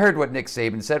Alabama. I heard what Nick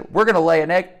Saban said. We're going to lay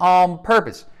an egg on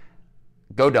purpose.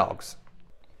 Go Dogs.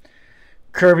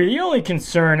 Kirby, the only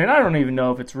concern, and I don't even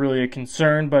know if it's really a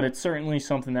concern, but it's certainly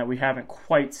something that we haven't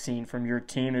quite seen from your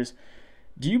team is,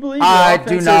 do you believe I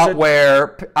do not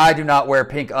wear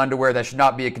pink underwear. That should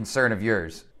not be a concern of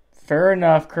yours. Fair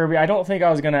enough, Kirby. I don't think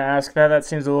I was going to ask that. That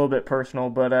seems a little bit personal,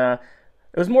 but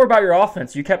it was more about your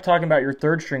offense. You kept talking about your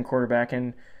third string quarterback,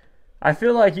 and I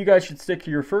feel like you guys should stick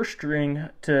to your first string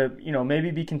to,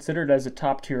 maybe be considered as a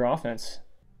top-tier offense.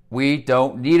 We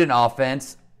don't need an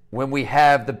offense when we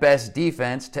have the best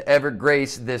defense to ever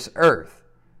grace this earth.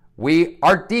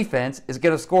 Our defense is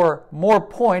going to score more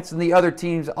points than the other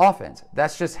team's offense.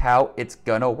 That's just how it's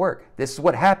going to work. This is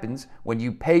what happens when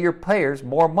you pay your players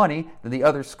more money than the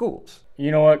other schools. You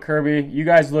know what, Kirby? You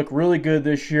guys look really good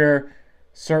this year.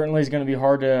 Certainly is going to be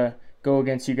hard to go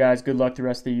against you guys. Good luck the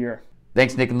rest of the year.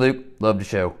 Thanks, Nick and Luke. Love the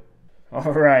show.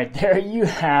 All right, there you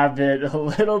have it. A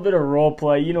little bit of role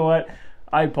play. You know what?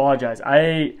 I apologize.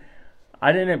 I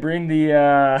didn't bring the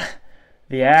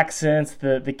accents,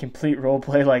 the complete role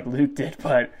play like Luke did,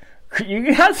 but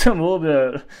you got a little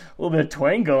bit of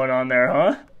twang going on there,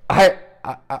 huh? I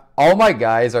all my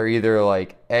guys are either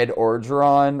like Ed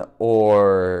Orgeron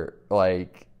or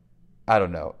like I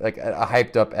don't know, like a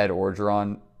hyped up Ed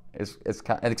Orgeron is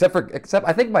kind of, except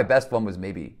I think my best one was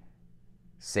maybe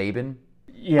Saban.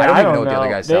 Yeah, I don't even know what the other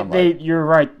guys sound like. You're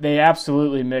right. They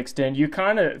absolutely mixed in. You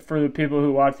kind of, for the people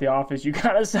who watch The Office, you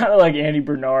kind of sounded like Andy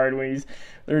Bernard when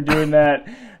they're doing that.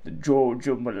 The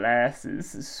Georgia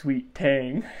molasses, the sweet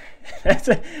tang. I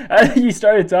think you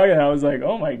started talking, and I was like,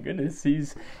 oh my goodness,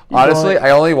 he's honestly. I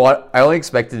only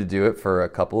expected to do it for a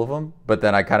couple of them, but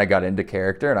then I kind of got into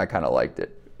character and I kind of liked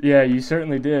it. Yeah, you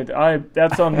certainly did.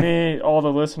 That's on me, all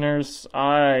the listeners.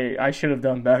 I should have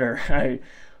done better.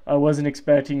 I wasn't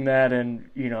expecting that, and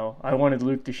I wanted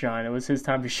Luke to shine. It was his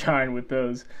time to shine with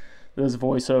those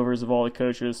voiceovers of all the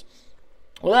coaches.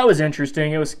 Well, that was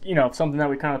interesting. It was something that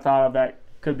we kind of thought of that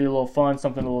could be a little fun,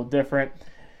 something a little different.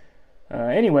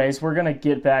 Anyways, we're gonna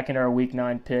get back into our Week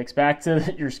 9 picks. Back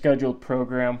to your scheduled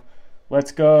program.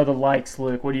 Let's go the likes,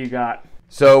 Luke. What do you got?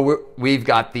 So we've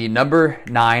got the number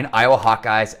 9 Iowa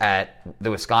Hawkeyes at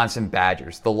the Wisconsin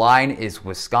Badgers. The line is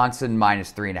Wisconsin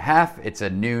 -3.5. It's a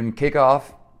noon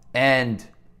kickoff. And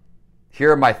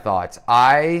here are my thoughts.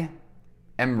 I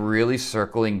am really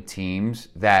circling teams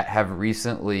that have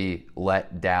recently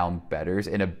let down bettors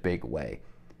in a big way.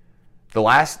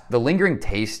 The lingering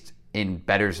taste in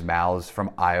bettors' mouths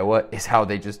from Iowa is how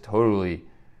they just totally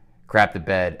crapped the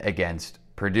bed against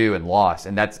Purdue and lost.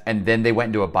 And then they went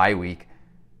into a bye week.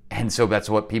 And so that's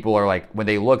what people are like, when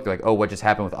they look, they're like, oh, what just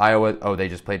happened with Iowa? Oh, they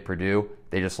just played Purdue.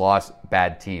 They just lost.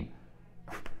 Bad team.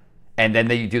 And then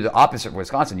they do the opposite of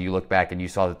Wisconsin. You look back and you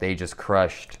saw that they just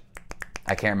crushed,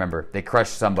 I can't remember. They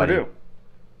crushed somebody. Purdue.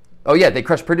 Oh, yeah, they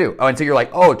crushed Purdue. Oh, and so you're like,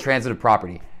 oh, transitive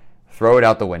property. Throw it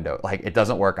out the window. Like, it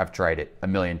doesn't work. I've tried it a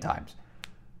million times.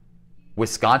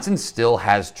 Wisconsin still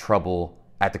has trouble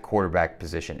at the quarterback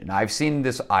position. And I've seen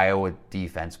this Iowa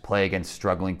defense play against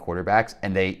struggling quarterbacks,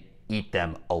 and they eat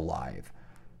them alive.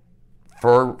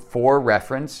 For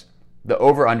reference, the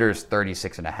over-under is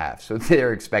 36.5. So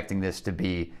they're expecting this to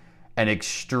be an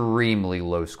extremely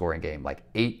low-scoring game, like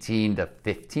 18 to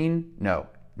 15. No,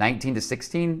 19 to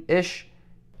 16-ish.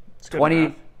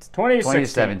 20 to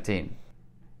 17.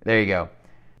 There you go.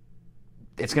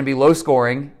 It's going to be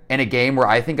low-scoring in a game where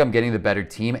I think I'm getting the better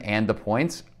team and the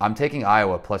points. I'm taking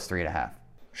Iowa plus 3.5.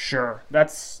 Sure,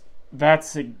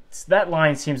 that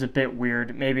line seems a bit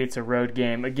weird. Maybe it's a road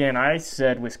game. Again, I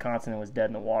said Wisconsin was dead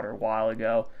in the water a while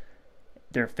ago.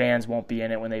 Their fans won't be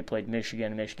in it when they played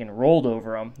Michigan. Michigan rolled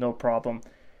over them, no problem.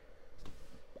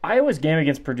 Iowa's game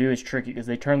against Purdue is tricky because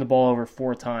they turned the ball over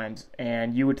 4 times,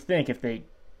 and you would think if they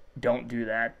don't do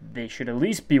that, they should at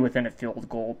least be within a field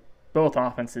goal. Both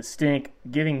offenses stink.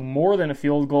 Giving more than a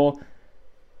field goal,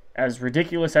 as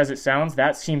ridiculous as it sounds,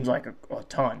 that seems like a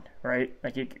ton, right?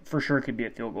 Like it for sure could be a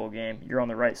field goal game. You're on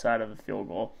the right side of the field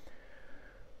goal.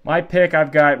 My pick,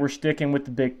 we're sticking with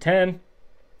the Big Ten.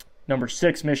 Number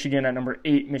 6, Michigan. At number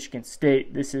 8, Michigan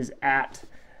State. This is at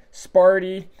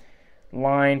Sparty.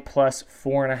 Line plus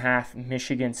 4.5,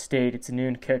 Michigan State. It's a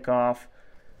noon kickoff.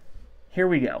 Here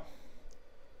we go.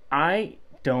 I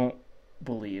don't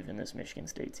believe in this Michigan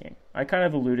State team. I kind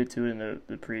of alluded to it in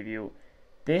the preview.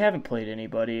 They haven't played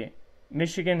anybody.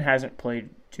 Michigan hasn't played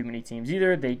too many teams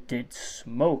either. They did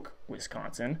smoke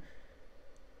Wisconsin.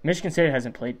 Michigan State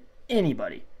hasn't played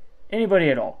anybody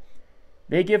at all.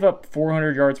 They give up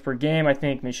 400 yards per game. I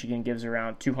think Michigan gives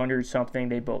around 200 something.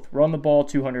 They both run the ball,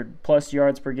 200 plus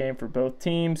yards per game for both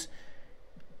teams.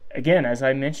 Again, as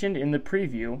I mentioned in the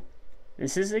preview,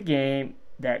 this is a game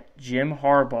that Jim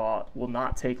Harbaugh will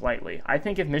not take lightly. I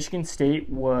think if Michigan State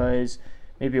was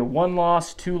maybe a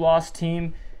one-loss, two-loss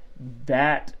team,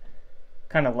 that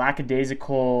kind of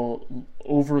lackadaisical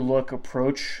overlook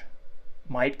approach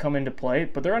might come into play,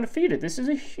 but they're undefeated. This is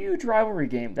a huge rivalry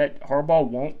game that Harbaugh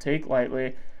won't take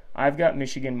lightly. I've got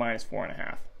Michigan minus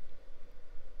 4.5.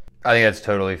 I think that's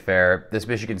totally fair. This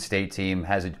Michigan State team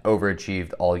has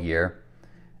overachieved all year,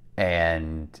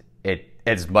 and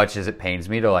as much as it pains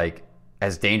me to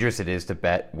as dangerous it is to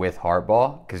bet with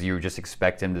Harbaugh, because you just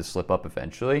expect him to slip up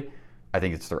eventually, I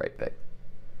think it's the right pick.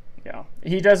 Yeah,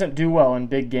 he doesn't do well in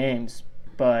big games,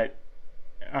 but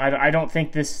I don't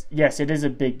think this. Yes, it is a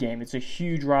big game. It's a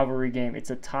huge rivalry game. It's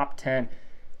a top 10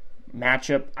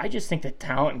 matchup. I just think the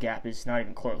talent gap is not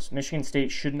even close. Michigan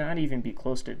State should not even be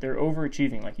close to it. They're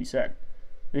overachieving, like you said.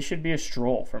 This should be a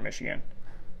stroll for Michigan.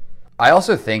 I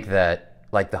also think that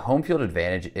the home field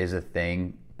advantage is a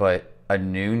thing, but a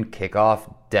noon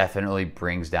kickoff definitely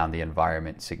brings down the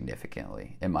environment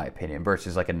significantly, in my opinion,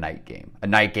 versus a night game. A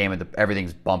night game and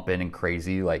everything's bumping and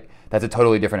crazy. That's a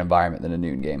totally different environment than a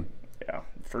noon game. Yeah,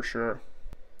 for sure.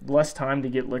 Less time to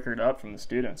get liquored up from the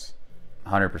students.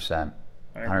 100%.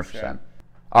 100%.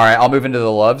 All right, I'll move into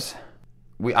the loves.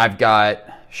 I've got,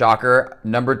 shocker,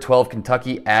 number 12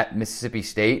 Kentucky at Mississippi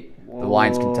State. Whoa, the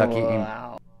line's Kentucky.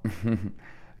 Wow.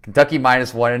 Kentucky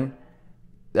 -1.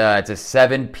 It's a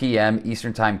 7 p.m.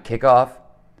 Eastern Time kickoff.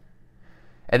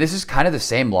 And this is kind of the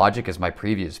same logic as my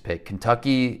previous pick.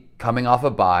 Kentucky coming off a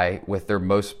bye with their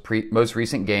most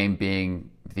recent game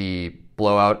being the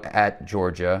blowout at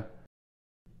Georgia.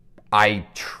 I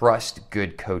trust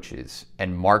good coaches,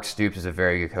 and Mark Stoops is a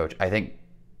very good coach. I think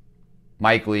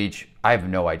Mike Leach, I have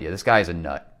no idea. This guy is a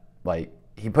nut.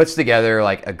 He puts together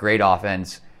a great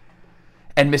offense.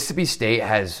 And Mississippi State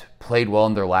has played well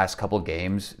in their last couple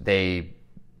games. They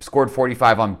scored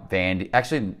 45 on Vandy.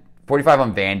 Actually, 45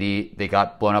 on Vandy. They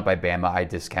got blown up by Bama. I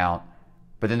discount.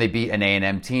 But then they beat an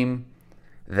A&M team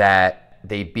that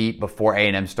they beat before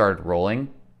A&M started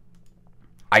rolling.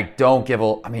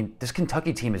 This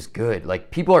Kentucky team is good.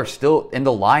 People are still in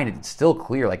the line. It's still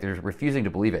clear. They're refusing to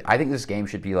believe it. I think this game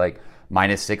should be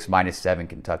 -6, -7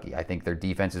 Kentucky. I think their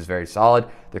defense is very solid.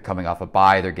 They're coming off a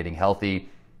bye. They're getting healthy.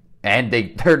 And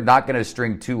they're not going to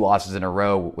string 2 losses in a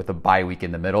row with a bye week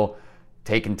in the middle.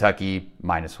 Take Kentucky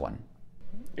 -1.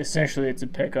 Essentially, it's a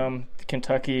pick 'em.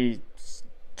 Kentucky,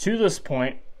 to this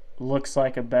point, looks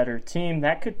like a better team.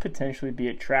 That could potentially be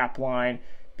a trap line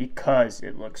because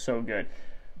it looks so good.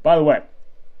 By the way,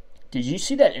 did you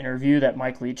see that interview that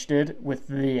Mike Leach did with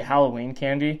the Halloween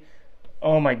candy?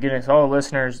 Oh my goodness, all the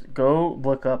listeners, go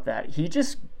look up that. He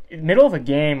just, in the middle of a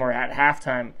game or at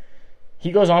halftime,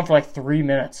 he goes on for 3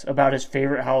 minutes about his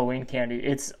favorite Halloween candy.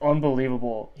 It's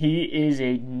unbelievable. He is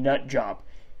a nut job.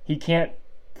 He can't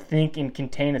think and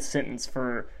contain a sentence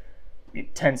for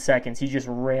 10 seconds. He just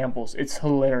rambles. It's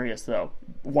hilarious, though.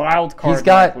 Wild card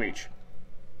Mike Leach.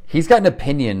 He's got an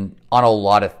opinion on a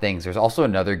lot of things. There's also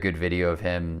another good video of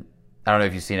him. I don't know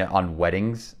if you've seen it on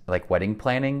weddings, wedding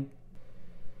planning.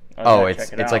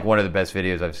 It's one of the best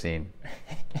videos I've seen.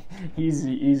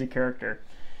 He's a character.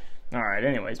 All right,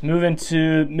 anyways, moving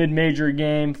to mid-major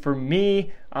game. For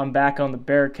me, I'm back on the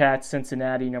Bearcats,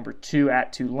 Cincinnati, number 2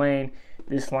 at Tulane.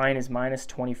 This line is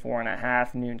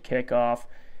 -24.5, noon kickoff.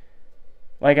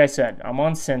 Like I said, I'm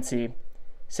on Cincy.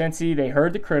 Cincy, they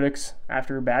heard the critics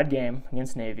after a bad game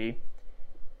against Navy.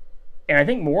 And I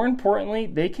think more importantly,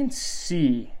 they can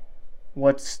see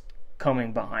what's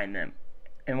coming behind them.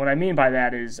 And what I mean by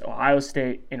that is Ohio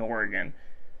State and Oregon.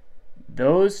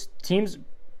 Those teams,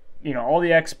 all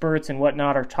the experts and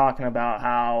whatnot are talking about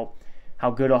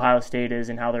how good Ohio State is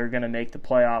and how they're going to make the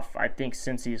playoff. I think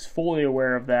Cincy is fully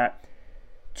aware of that.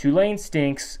 Tulane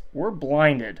stinks. We're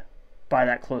blinded by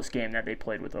that close game that they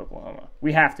played with Oklahoma.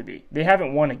 We have to be. They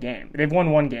haven't won a game. They've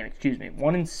won one game,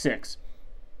 1-6.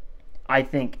 I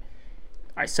think,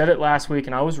 I said it last week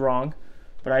and I was wrong,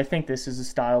 but I think this is a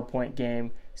style point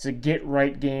game. It's a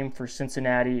get-right game for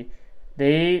Cincinnati.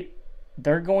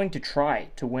 They're going to try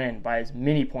to win by as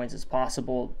many points as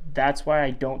possible. That's why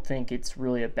I don't think it's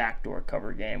really a backdoor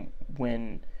cover game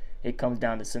when it comes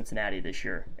down to Cincinnati this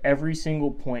year. Every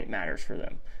single point matters for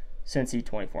them. Cincy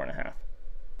 24.5.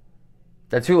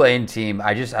 The Tulane team,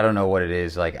 I don't know what it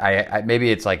is. I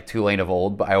maybe it's Tulane of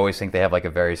old, but I always think they have a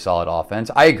very solid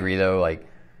offense. I agree though.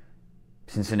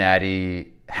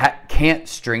 Cincinnati can't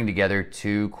string together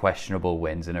 2 questionable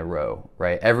wins in a row,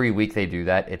 right? Every week they do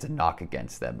that, it's a knock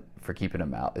against them for keeping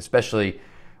them out, especially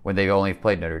when they've only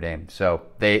played Notre Dame. So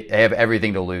they have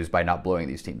everything to lose by not blowing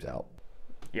these teams out.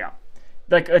 Yeah.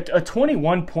 Like a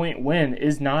 21-point win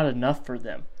is not enough for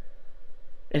them.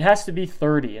 It has to be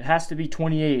 30. It has to be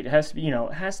 28. It has to be,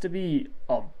 it has to be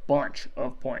a bunch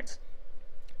of points.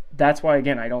 That's why,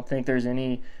 again, I don't think there's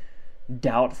any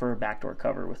doubt for a backdoor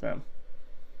cover with them.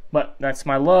 But that's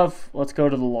my love. Let's go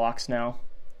to the locks now.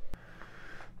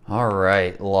 All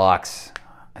right, locks.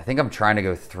 I think I'm trying to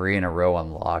go 3 in a row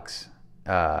on locks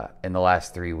in the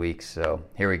last 3 weeks. So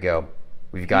here we go.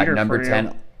 We've got number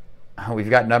 10. We've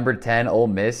got number 10 Ole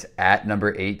Miss at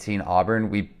number 18 Auburn.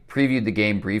 We previewed the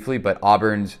game briefly, but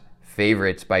Auburn's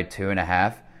favorites by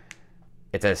 2.5.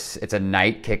 It's a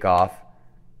night kickoff.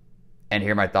 And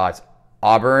here are my thoughts.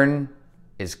 Auburn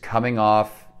is coming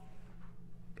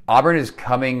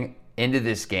into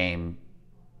this game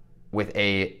with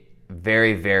a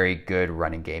very, very good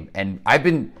running game. And I've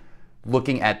been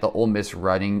looking at the Ole Miss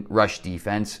rush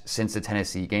defense since the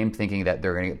Tennessee game, thinking that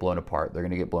they're going to get blown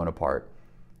apart.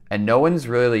 And no one's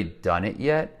really done it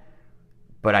yet.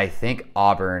 But I think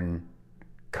Auburn,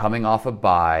 coming off a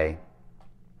bye,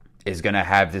 is going to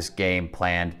have this game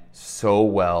planned so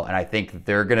well. And I think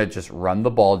they're going to just run the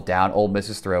ball down Ole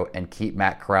Miss's throat and keep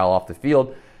Matt Corral off the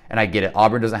field. And I get it.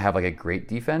 Auburn doesn't have like a great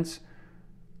defense.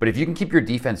 But if you can keep your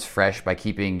defense fresh by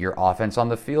keeping your offense on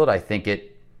the field, I think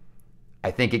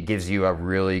it gives you a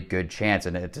really good chance.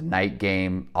 And it's a night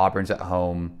game. Auburn's at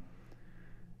home.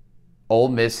 Ole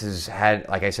Miss has had,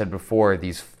 like I said before,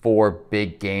 these 4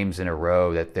 big games in a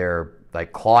row that they're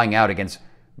like clawing out against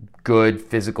good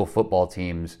physical football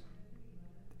teams.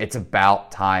 It's about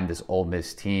time this Ole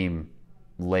Miss team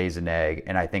lays an egg,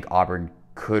 and I think Auburn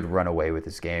could run away with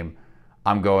this game.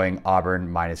 I'm going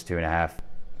Auburn minus 2.5.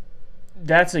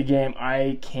 That's a game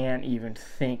I can't even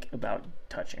think about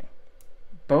touching.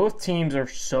 Both teams are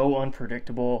so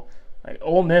unpredictable. Like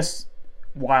Ole Miss,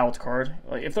 wild card.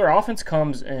 Like if their offense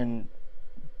comes and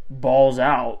balls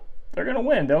out, they're gonna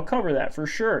win. They'll cover that for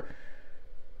sure.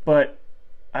 But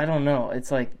I don't know.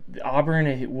 It's like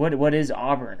Auburn. What is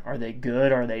Auburn? Are they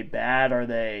good? Are they bad? Are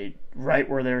they right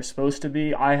where they're supposed to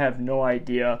be? I have no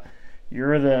idea.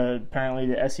 You're apparently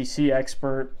the SEC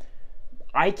expert.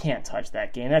 I can't touch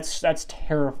that game. That's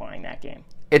terrifying. That game.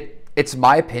 It's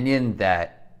my opinion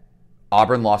that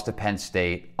Auburn lost to Penn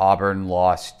State. Auburn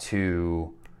lost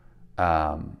to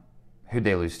who'd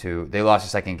they lose to? They lost a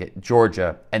second game,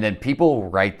 Georgia, and then people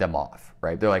write them off,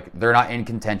 right? They're like, they're not in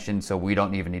contention, so we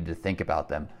don't even need to think about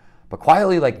them. But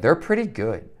quietly, like, they're pretty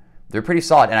good. They're pretty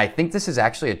solid. And I think this is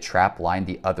actually a trap line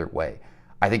the other way.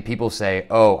 I think people say,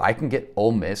 oh, I can get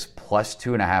Ole Miss plus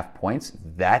 2.5 points.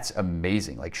 That's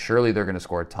amazing. Like, surely they're going to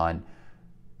score a ton.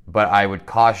 But I would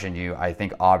caution you, I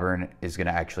think Auburn is going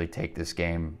to actually take this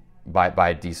game by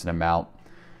a decent amount.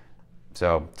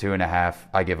 So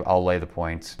 2.5, I'll lay the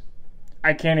points.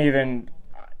 I can't even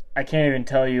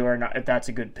tell you or not if that's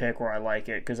a good pick or I like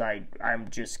it because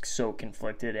I'm just so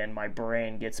conflicted and my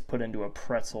brain gets put into a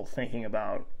pretzel thinking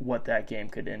about what that game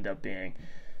could end up being.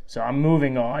 So I'm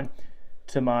moving on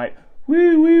to my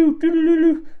woo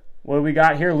doo-doo-doo-doo. What do we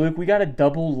got here, Luke? We got a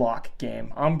double lock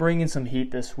game. I'm bringing some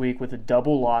heat this week with a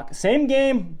double lock. Same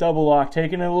game, double lock.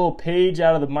 Taking a little page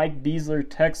out of the Mike Beasler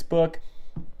textbook.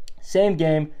 Same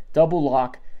game, double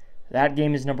lock. That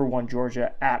game is number 1,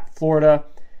 Georgia at Florida.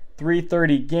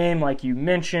 3:30 game, like you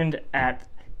mentioned, at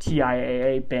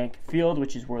TIAA Bank Field,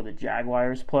 which is where the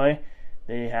Jaguars play.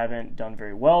 They haven't done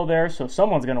very well there, so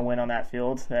someone's going to win on that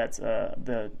field. That's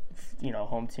the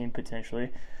home team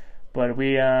potentially. But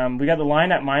we got the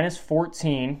line at minus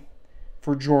 14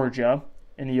 for Georgia,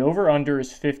 and the over/under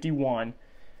is 51.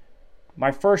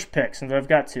 My first pick, since I've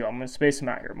got 2, I'm going to space them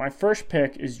out here. My first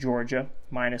pick is Georgia,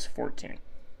 minus 14.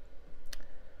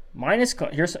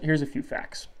 Here's a few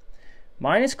facts.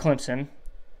 Minus Clemson,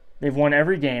 they've won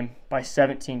every game by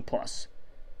 17 plus.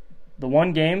 The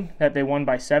one game that they won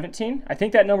by 17, I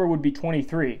think that number would be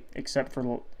 23, except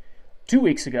for 2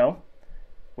 weeks ago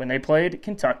when they played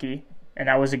Kentucky, and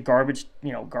that was a garbage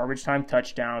time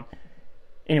touchdown.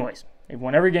 Anyways, they've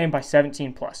won every game by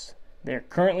 17 plus. They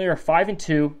currently are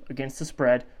 5-2 against the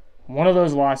spread. One of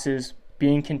those losses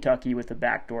being Kentucky with the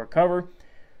backdoor cover.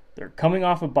 They're coming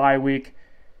off a bye week.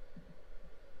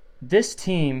 This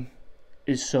team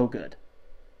is so good.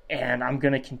 And I'm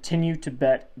going to continue to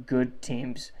bet good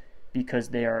teams because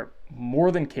they are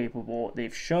more than capable.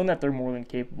 They've shown that they're more than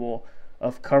capable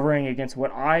of covering against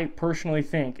what I personally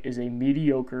think is a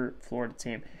mediocre Florida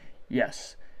team.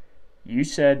 Yes, you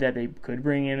said that they could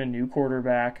bring in a new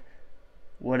quarterback.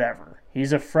 Whatever.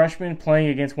 He's a freshman playing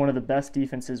against one of the best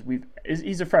defenses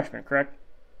he's a freshman, correct?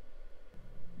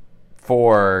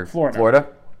 For Florida?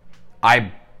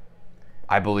 I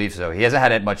I believe so. He hasn't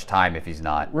had much time if he's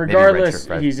not. Regardless,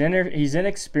 he's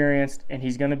inexperienced, and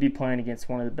he's going to be playing against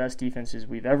one of the best defenses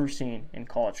we've ever seen in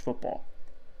college football.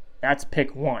 That's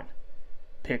pick 1.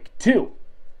 Pick 2.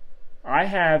 I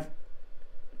have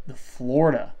the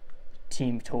Florida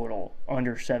team total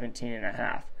under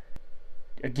 17.5.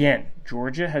 Again,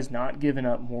 Georgia has not given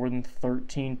up more than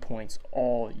 13 points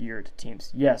all year to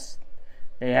teams. Yes,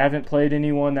 they haven't played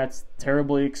anyone that's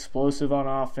terribly explosive on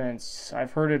offense.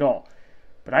 I've heard it all.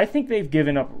 But I think they've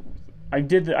given up. I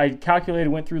calculated,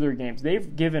 went through their games.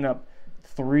 They've given up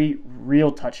 3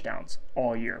 real touchdowns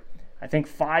all year. I think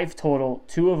 5 total.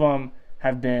 2 of them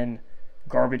have been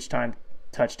garbage time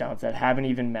touchdowns that haven't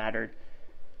even mattered.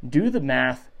 Do the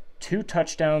math. 2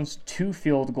 touchdowns, 2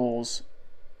 field goals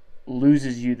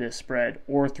loses you this spread,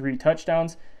 or 3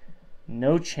 touchdowns.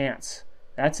 No chance.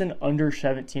 That's an under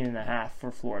 17.5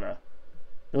 for Florida.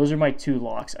 Those are my 2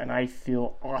 locks, and I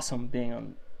feel awesome being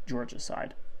on Georgia's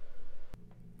side.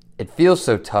 It feels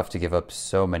so tough to give up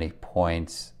so many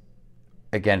points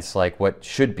against like what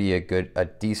should be a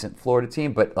decent Florida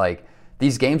team, but like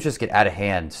these games just get out of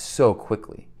hand so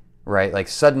quickly, right? Like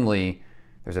suddenly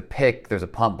there's a pick, there's a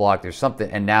punt block, there's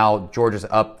something, and now Georgia's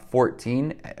up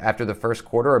 14 after the first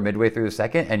quarter or midway through the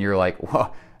second, and you're like,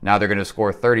 whoa, now they're going to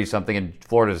score 30-something, and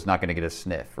Florida's not going to get a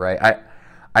sniff, right?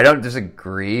 I don't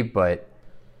disagree, but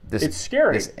it's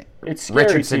scary. It's scary.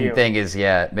 Richardson thing is,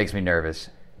 it makes me nervous.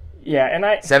 Yeah, and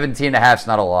 17.5's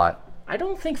not a lot. I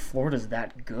don't think Florida's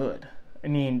that good. I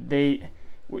mean,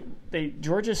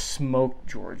 Georgia smoked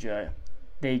Georgia.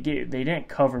 They didn't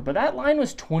cover, but that line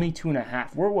was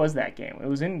 22.5. Where was that game? It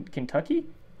was in Kentucky?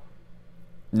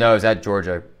 No, it was at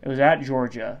Georgia. It was at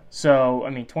Georgia. So, I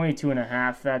mean,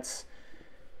 22.5,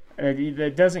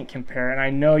 that doesn't compare. And I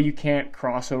know you can't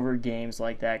cross over games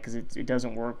like that because it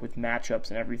doesn't work with matchups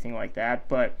and everything like that,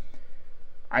 but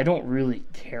I don't really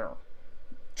care.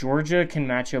 Georgia can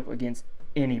match up against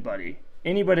anybody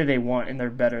they want, and they're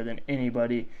better than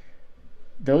anybody.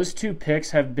 Those 2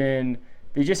 picks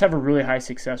they just have a really high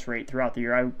success rate throughout the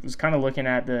year. I was kind of looking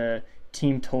at the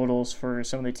team totals for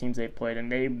some of the teams they've played,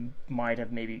 and they might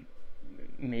have maybe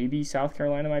South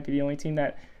Carolina might be the only team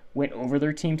that went over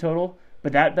their team total,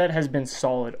 but that bet has been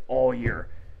solid all year,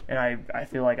 and I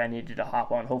feel like I needed to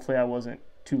hop on. Hopefully I wasn't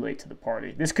too late to the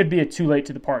party. This could be a too late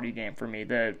to the party game for me,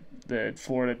 the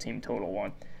Florida team total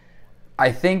one.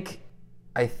 I think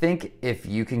if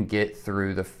you can get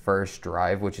through the first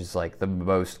drive, which is like the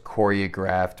most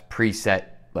choreographed, preset,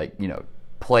 like,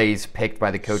 plays picked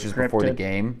by the coaches before the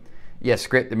game. Yeah,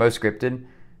 the most scripted.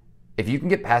 If you can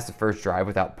get past the first drive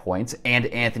without points and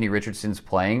Anthony Richardson's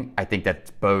playing, I think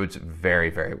that bodes very,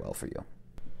 very well for you.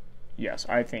 Yes,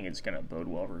 I think it's going to bode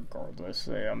well regardless.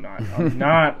 I'm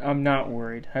not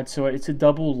worried. It's a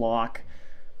double lock.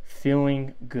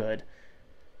 Feeling good.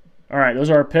 All right, those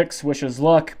are our picks. Wish us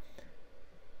luck.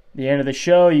 The end of the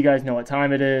show, you guys know what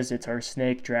time it is. It's our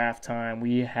snake draft time.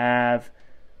 We have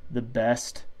the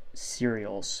best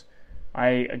cereals.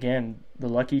 The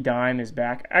Lucky Dime is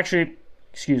back. Actually,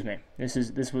 excuse me.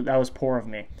 That was poor of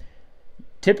me.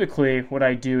 Typically, what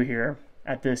I do here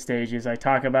at this stage is I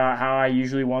talk about how I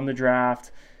usually won the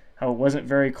draft, how it wasn't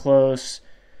very close.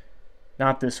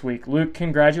 Not this week. Luke,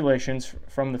 congratulations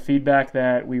from the feedback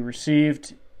that we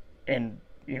received, and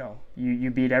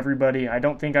you beat everybody. I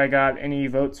don't think I got any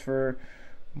votes for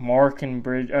Mark and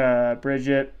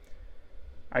Bridget.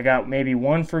 I got maybe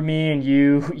 1 for me, and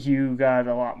you got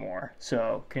a lot more.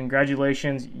 So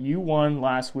congratulations. You won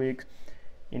last week.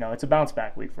 It's a bounce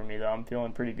back week for me, though. I'm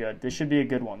feeling pretty good. This should be a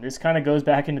good one. This kind of goes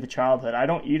back into the childhood. I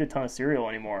don't eat a ton of cereal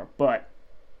anymore, but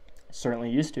I certainly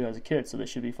used to as a kid, so this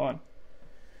should be fun.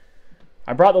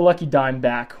 I brought the Lucky Dime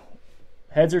back.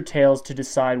 Heads or tails to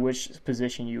decide which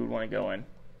position you would want to go in.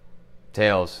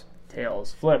 Tails.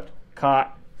 Tails. Flipped.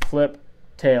 Caught. Flip.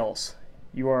 Tails.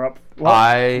 You are up.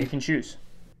 Well, you can choose.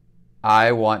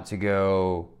 I want to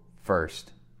go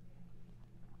first.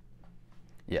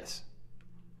 Yes.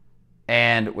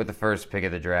 And with the first pick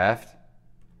of the draft,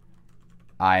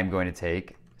 I'm going to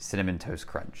take Cinnamon Toast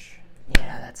Crunch.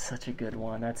 Yeah, that's such a good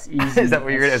one. That's easy. Is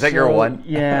that your one?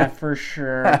 Yeah, for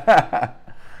sure.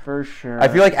 For sure. I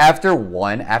feel like after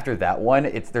that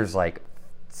one, there's like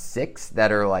 6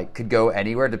 that are like could go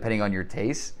anywhere depending on your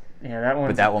taste. Yeah, that one.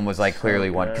 But that one was like clearly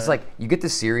one because like you get the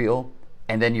cereal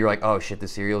and then you're like, oh shit, the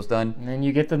cereal's done. And then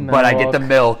you get the milk. But I get the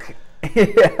milk.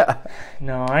 Yeah.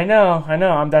 No, I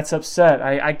know. That's upset.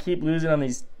 I keep losing on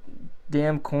these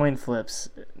damn coin flips.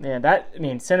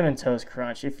 Man, Cinnamon Toast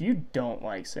Crunch. If you don't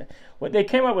like it, what they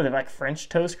came up with, like French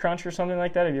Toast Crunch or something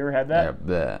like that. Have you ever had that?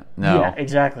 Yeah, no. Yeah,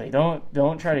 exactly.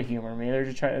 Don't try to humor me.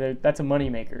 That's a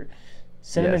moneymaker.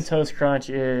 Cinnamon Toast Crunch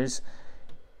is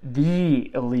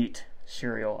the elite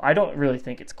cereal. I don't really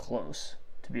think it's close,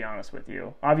 to be honest with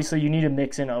you. Obviously, you need to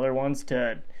mix in other ones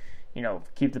to,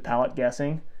 keep the palate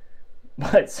guessing.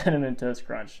 But Cinnamon Toast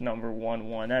Crunch, number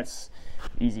 1. That's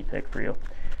easy pick for you.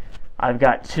 I've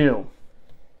got 2.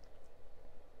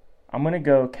 I'm going to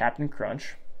go Captain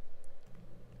Crunch.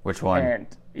 Which one? And,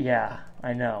 yeah,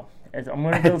 I know. I'm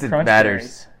going to go It Crunch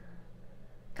matters.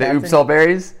 Berries. The Oops All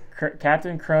Berries?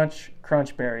 Captain Crunch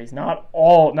Berries.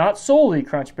 Not solely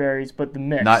Crunch Berries, but the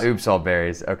mix. Not Oops All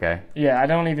Berries. Okay. Yeah, I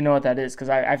don't even know what that is because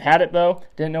I've had it, though.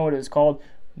 Didn't know what it was called.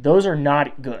 Those are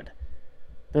not good.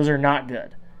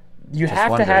 You Just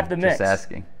have to have the mix. Just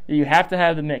asking. You have to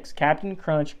have the mix. Captain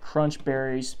Crunch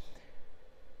Berries,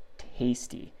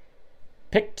 tasty.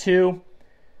 Pick 2,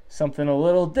 something a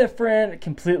little different,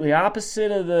 completely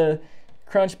opposite of the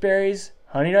Crunch Berries.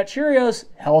 Honey Nut Cheerios,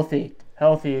 healthy.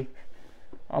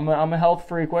 I'm a health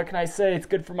freak. What can I say? It's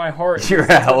good for my heart. You're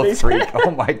a health freak.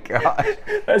 Oh my gosh.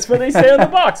 That's what they say on the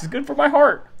box. It's good for my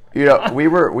heart. We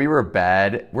were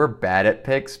bad. We're bad at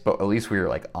picks, but at least we were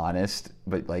like honest.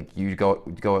 But like you go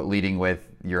leading with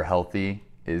you're healthy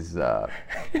is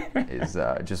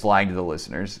just lying to the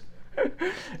listeners.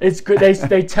 It's good.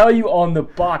 They tell you on the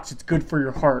box it's good for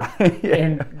your heart. Yeah.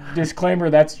 And disclaimer,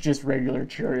 that's just regular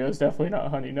Cheerios, definitely not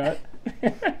Honey Nut.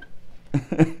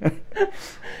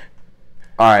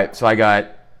 All right, so I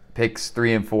got picks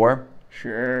 3 and 4.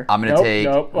 Sure. I'm gonna take.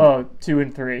 Nope. Oh, 2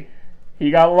 and 3.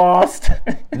 He got lost.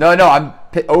 No. I'm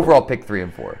overall pick 3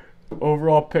 and 4.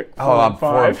 Overall pick 4 Oh, and I'm 5.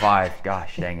 4 and 5.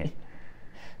 Gosh, dang it.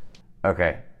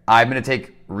 Okay, I'm gonna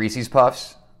take Reese's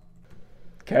Puffs,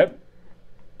 Okay.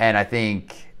 and I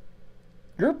think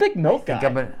You're a big milk guy.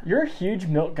 I'm You're a huge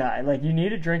milk guy. Like, you need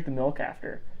to drink the milk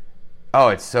after. oh,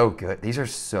 it's so good. These are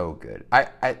so good.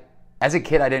 I as a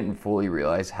kid, I didn't fully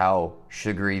realize how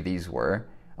sugary these were.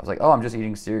 I was like, oh, I'm just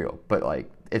eating cereal, but like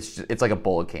it's like a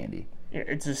bowl of candy. Yeah,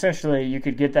 it's essentially, you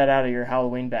could get that out of your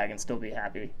Halloween bag and still be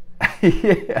happy.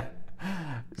 Yeah.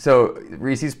 So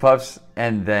Reese's Puffs,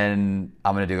 and then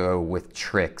I'm gonna go with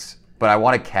Trix. But I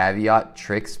want to caveat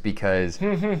Trix because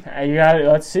You got it.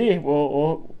 Let's see.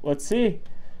 Let's see.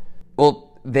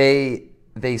 well, they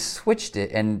switched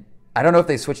it, and I don't know if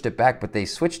they switched it back, but they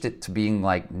switched it to being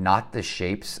like not the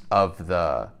shapes of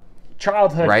the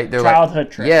Childhood, right. They're childhood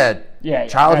like, tricks. Yeah.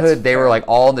 Childhood. That's They were fair. like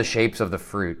all in the shapes of the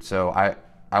fruit. So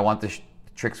I want the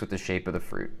Trix with the shape of the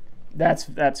fruit.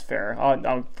 That's fair.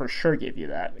 I'll for sure give you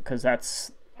that because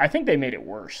I think they made it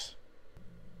worse.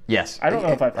 Yes. I don't know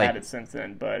if I've like, had it since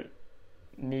then, but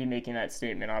me making that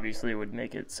statement obviously would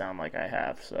make it sound like I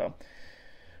have. So,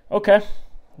 okay.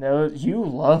 Now, you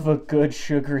love a good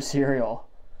sugar cereal.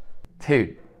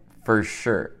 Dude, for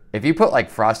sure. If you put like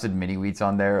Frosted Mini Wheats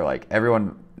on there, like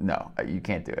everyone, no, you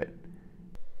can't do it.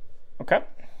 Okay.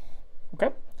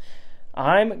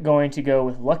 I'm going to go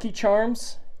with Lucky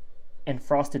Charms and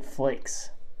Frosted Flakes.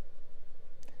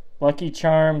 Lucky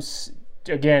Charms,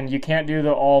 again, you can't do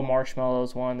the all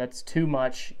marshmallows one. That's too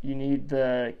much. You need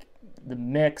the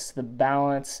mix, the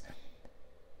balance.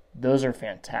 Those are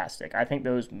fantastic. I think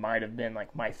those might have been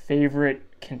like my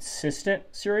favorite consistent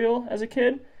cereal as a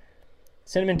kid.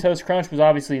 Cinnamon Toast Crunch was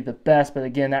obviously the best, but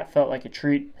again, that felt like a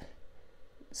treat.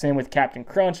 Same with Captain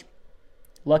Crunch.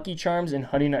 Lucky Charms and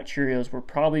Honey Nut Cheerios were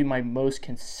probably my most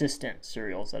consistent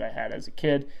cereals that I had as a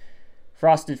kid.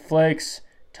 Frosted Flakes,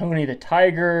 Tony the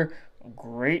Tiger,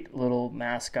 great little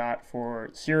mascot for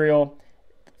cereal.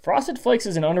 Frosted Flakes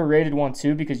is an underrated one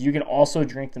too because you can also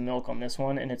drink the milk on this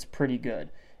one and it's pretty good.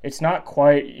 It's not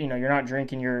quite, you're not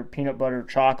drinking your peanut butter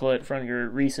chocolate from your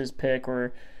Reese's pick,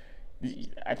 or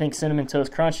I think Cinnamon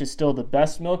Toast Crunch is still the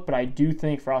best milk, but I do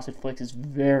think Frosted Flakes is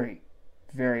very,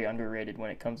 very underrated when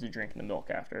it comes to drinking the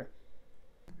milk after.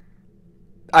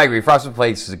 I agree. Frosted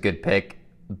Flakes is a good pick,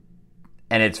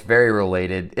 and it's very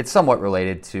related. It's somewhat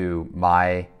related to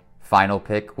my final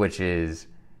pick, which is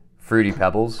Fruity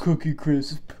Pebbles. Cookie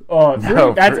Crisp. Oh,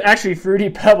 actually Fruity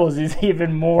Pebbles is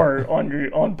even more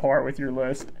on par with your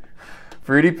list.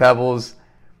 Fruity Pebbles.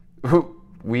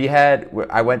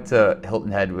 I went to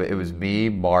Hilton Head. It was me,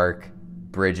 Mark,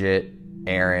 Bridget,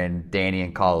 Aaron, Danny,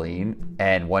 and Colleen.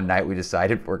 And one night we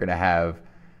decided we're gonna have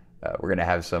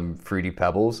some Fruity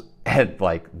Pebbles, and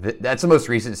like that's the most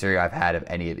recent cereal I've had of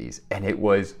any of these, and it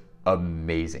was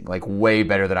amazing, like way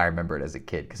better than I remember it as a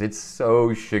kid because it's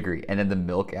so sugary. And then the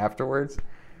milk afterwards,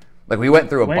 like we went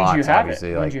through a box.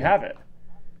 Obviously, when did you have it?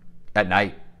 At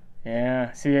night.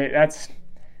 Yeah, see, it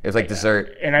was like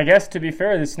dessert. And I guess to be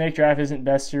fair, the Snake Draft isn't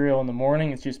best cereal in the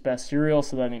morning; it's just best cereal.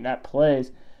 So that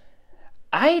plays.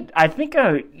 I think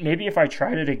maybe if I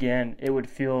tried it again, it would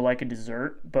feel like a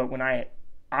dessert. But when I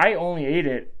only ate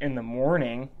it in the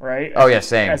morning, right? Oh yeah,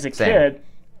 same. As a kid,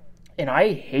 and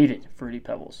I hated Fruity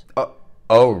Pebbles.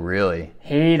 Oh, really?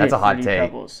 Hated That's a hot Fruity take.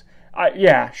 Pebbles.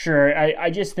 Yeah, sure.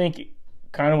 I just think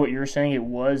kind of what you're saying, it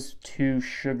was too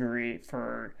sugary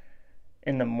for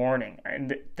in the morning.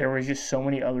 And there was just so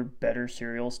many other better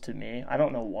cereals to me. I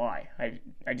don't know why.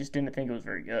 I just didn't think it was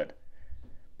very good.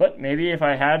 But maybe if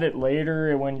I had it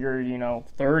later when you're,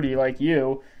 30 like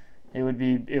you, it would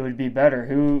be better.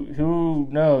 Who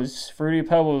knows? Fruity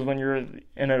Pebbles when you're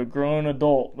in a grown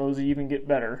adult, those even get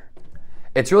better.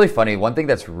 It's really funny. One thing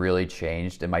that's really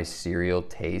changed in my cereal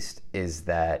taste is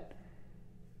that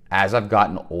as I've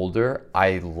gotten older,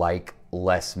 I like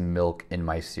less milk in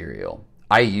my cereal.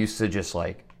 I used to just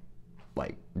like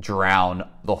drown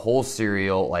the whole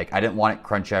cereal. Like I didn't want it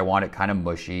crunchy. I want it kind of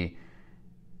mushy.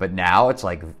 But now it's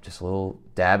like just a little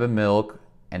dab of milk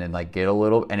and then like get a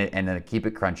little and then keep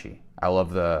it crunchy. I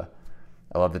love the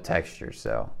texture.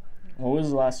 So what was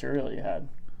the last cereal you had?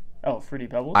 Oh, Fruity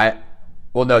Pebbles?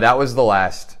 Well, no, that was the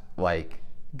last, like,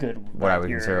 good. What I would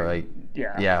consider, like, we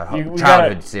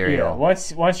childhood cereal.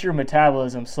 Yeah, once your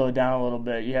metabolism slowed down a little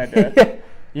bit, you had to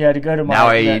go to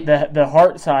the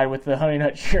heart side with the Honey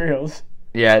Nut Cheerios.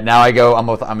 Yeah, now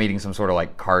I'm eating some sort of,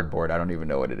 like, cardboard. I don't even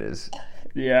know what it is.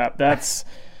 Yeah, that's...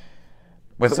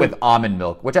 with almond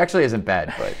milk, which actually isn't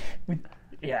bad, but...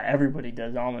 Yeah, everybody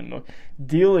does almond milk.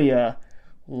 Delia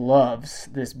loves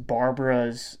this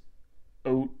Barbara's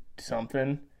oat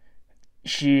something.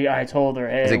 I told her,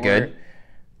 hey, is it good?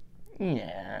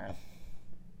 Yeah.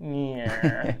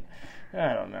 I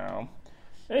don't know.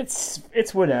 It's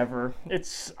whatever.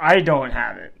 I don't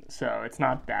have it, so it's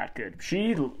not that good.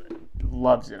 She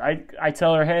loves it. I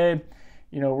tell her, hey,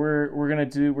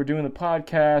 we're doing the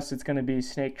podcast. It's gonna be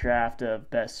snake draft of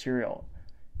best cereal.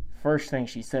 First thing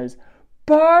she says,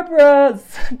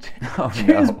 Barbara's. Oh,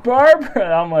 Choose no.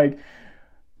 Barbara. I'm like,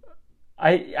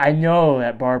 I know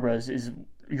that Barbara's is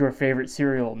your favorite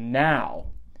cereal now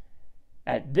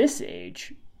at this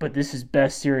age, but this is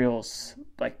best cereals,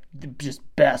 like just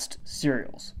best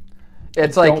cereals.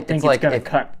 It's I like don't think it's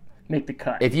gonna make the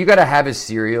cut. If you gotta have a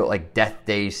cereal like Death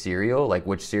Day cereal, like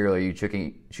which cereal are you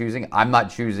choosing? I'm not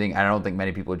choosing. I don't think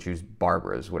many people would choose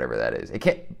Barbara's, whatever that is. It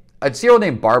can't. A cereal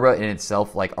named Barbara in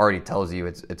itself like already tells you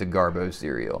it's a Garbo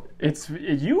cereal.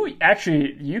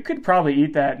 You could probably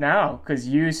eat that now because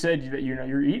you said that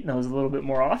you're eating those a little bit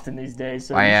more often these days.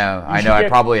 So I am. I know. I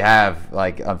probably have.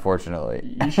 Like,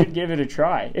 unfortunately, you should give it a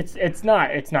try. It's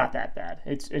not that bad.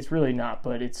 It's really not.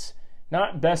 But it's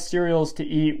not best cereals to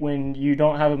eat when you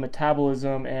don't have a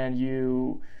metabolism and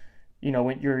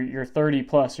when you're 30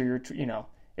 plus or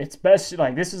it's best.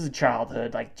 Like, this is a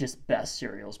childhood, like just best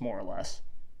cereals more or less.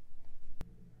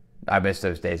 I miss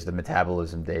those days, the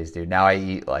metabolism days, dude. Now I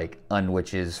eat like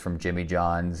Unwitches from Jimmy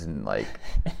John's and like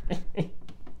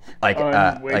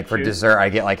for dessert I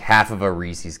get like half of a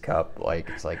Reese's cup. Like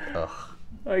it's like ugh.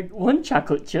 Like one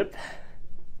chocolate chip.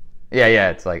 Yeah.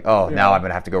 It's like now I'm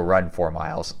gonna have to go run 4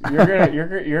 miles. you're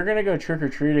gonna go trick or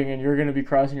treating and you're gonna be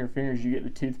crossing your fingers you get the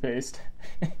toothpaste.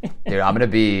 Dude, I'm gonna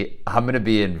be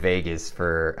in Vegas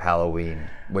for Halloween,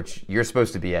 which you're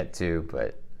supposed to be at too,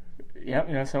 but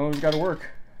yeah, someone's got to work.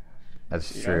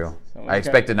 That's true. I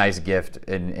expect a nice gift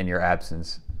in your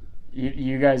absence.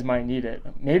 You guys might need it.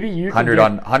 Maybe you can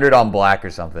 100 on black or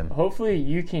something. Hopefully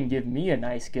you can give me a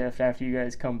nice gift after you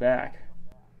guys come back.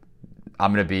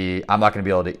 I'm not gonna be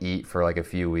able to eat for like a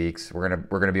few weeks. We're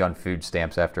gonna be on food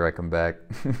stamps after I come back.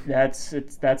 That's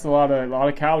a lot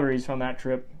of calories from that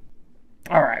trip.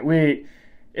 All right,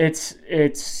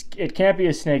 it can't be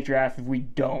a snake draft if we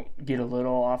don't get a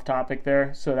little off topic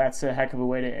there. So that's a heck of a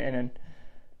way to end.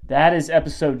 That is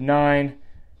episode 9.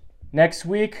 Next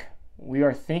week, we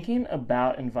are thinking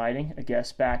about inviting a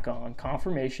guest back on,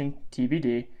 confirmation,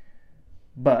 TBD.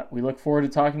 But we look forward to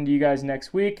talking to you guys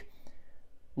next week.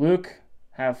 Luke,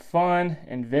 have fun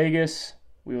in Vegas.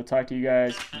 We will talk to you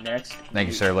guys next week. Thank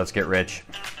you, sir. Let's get rich.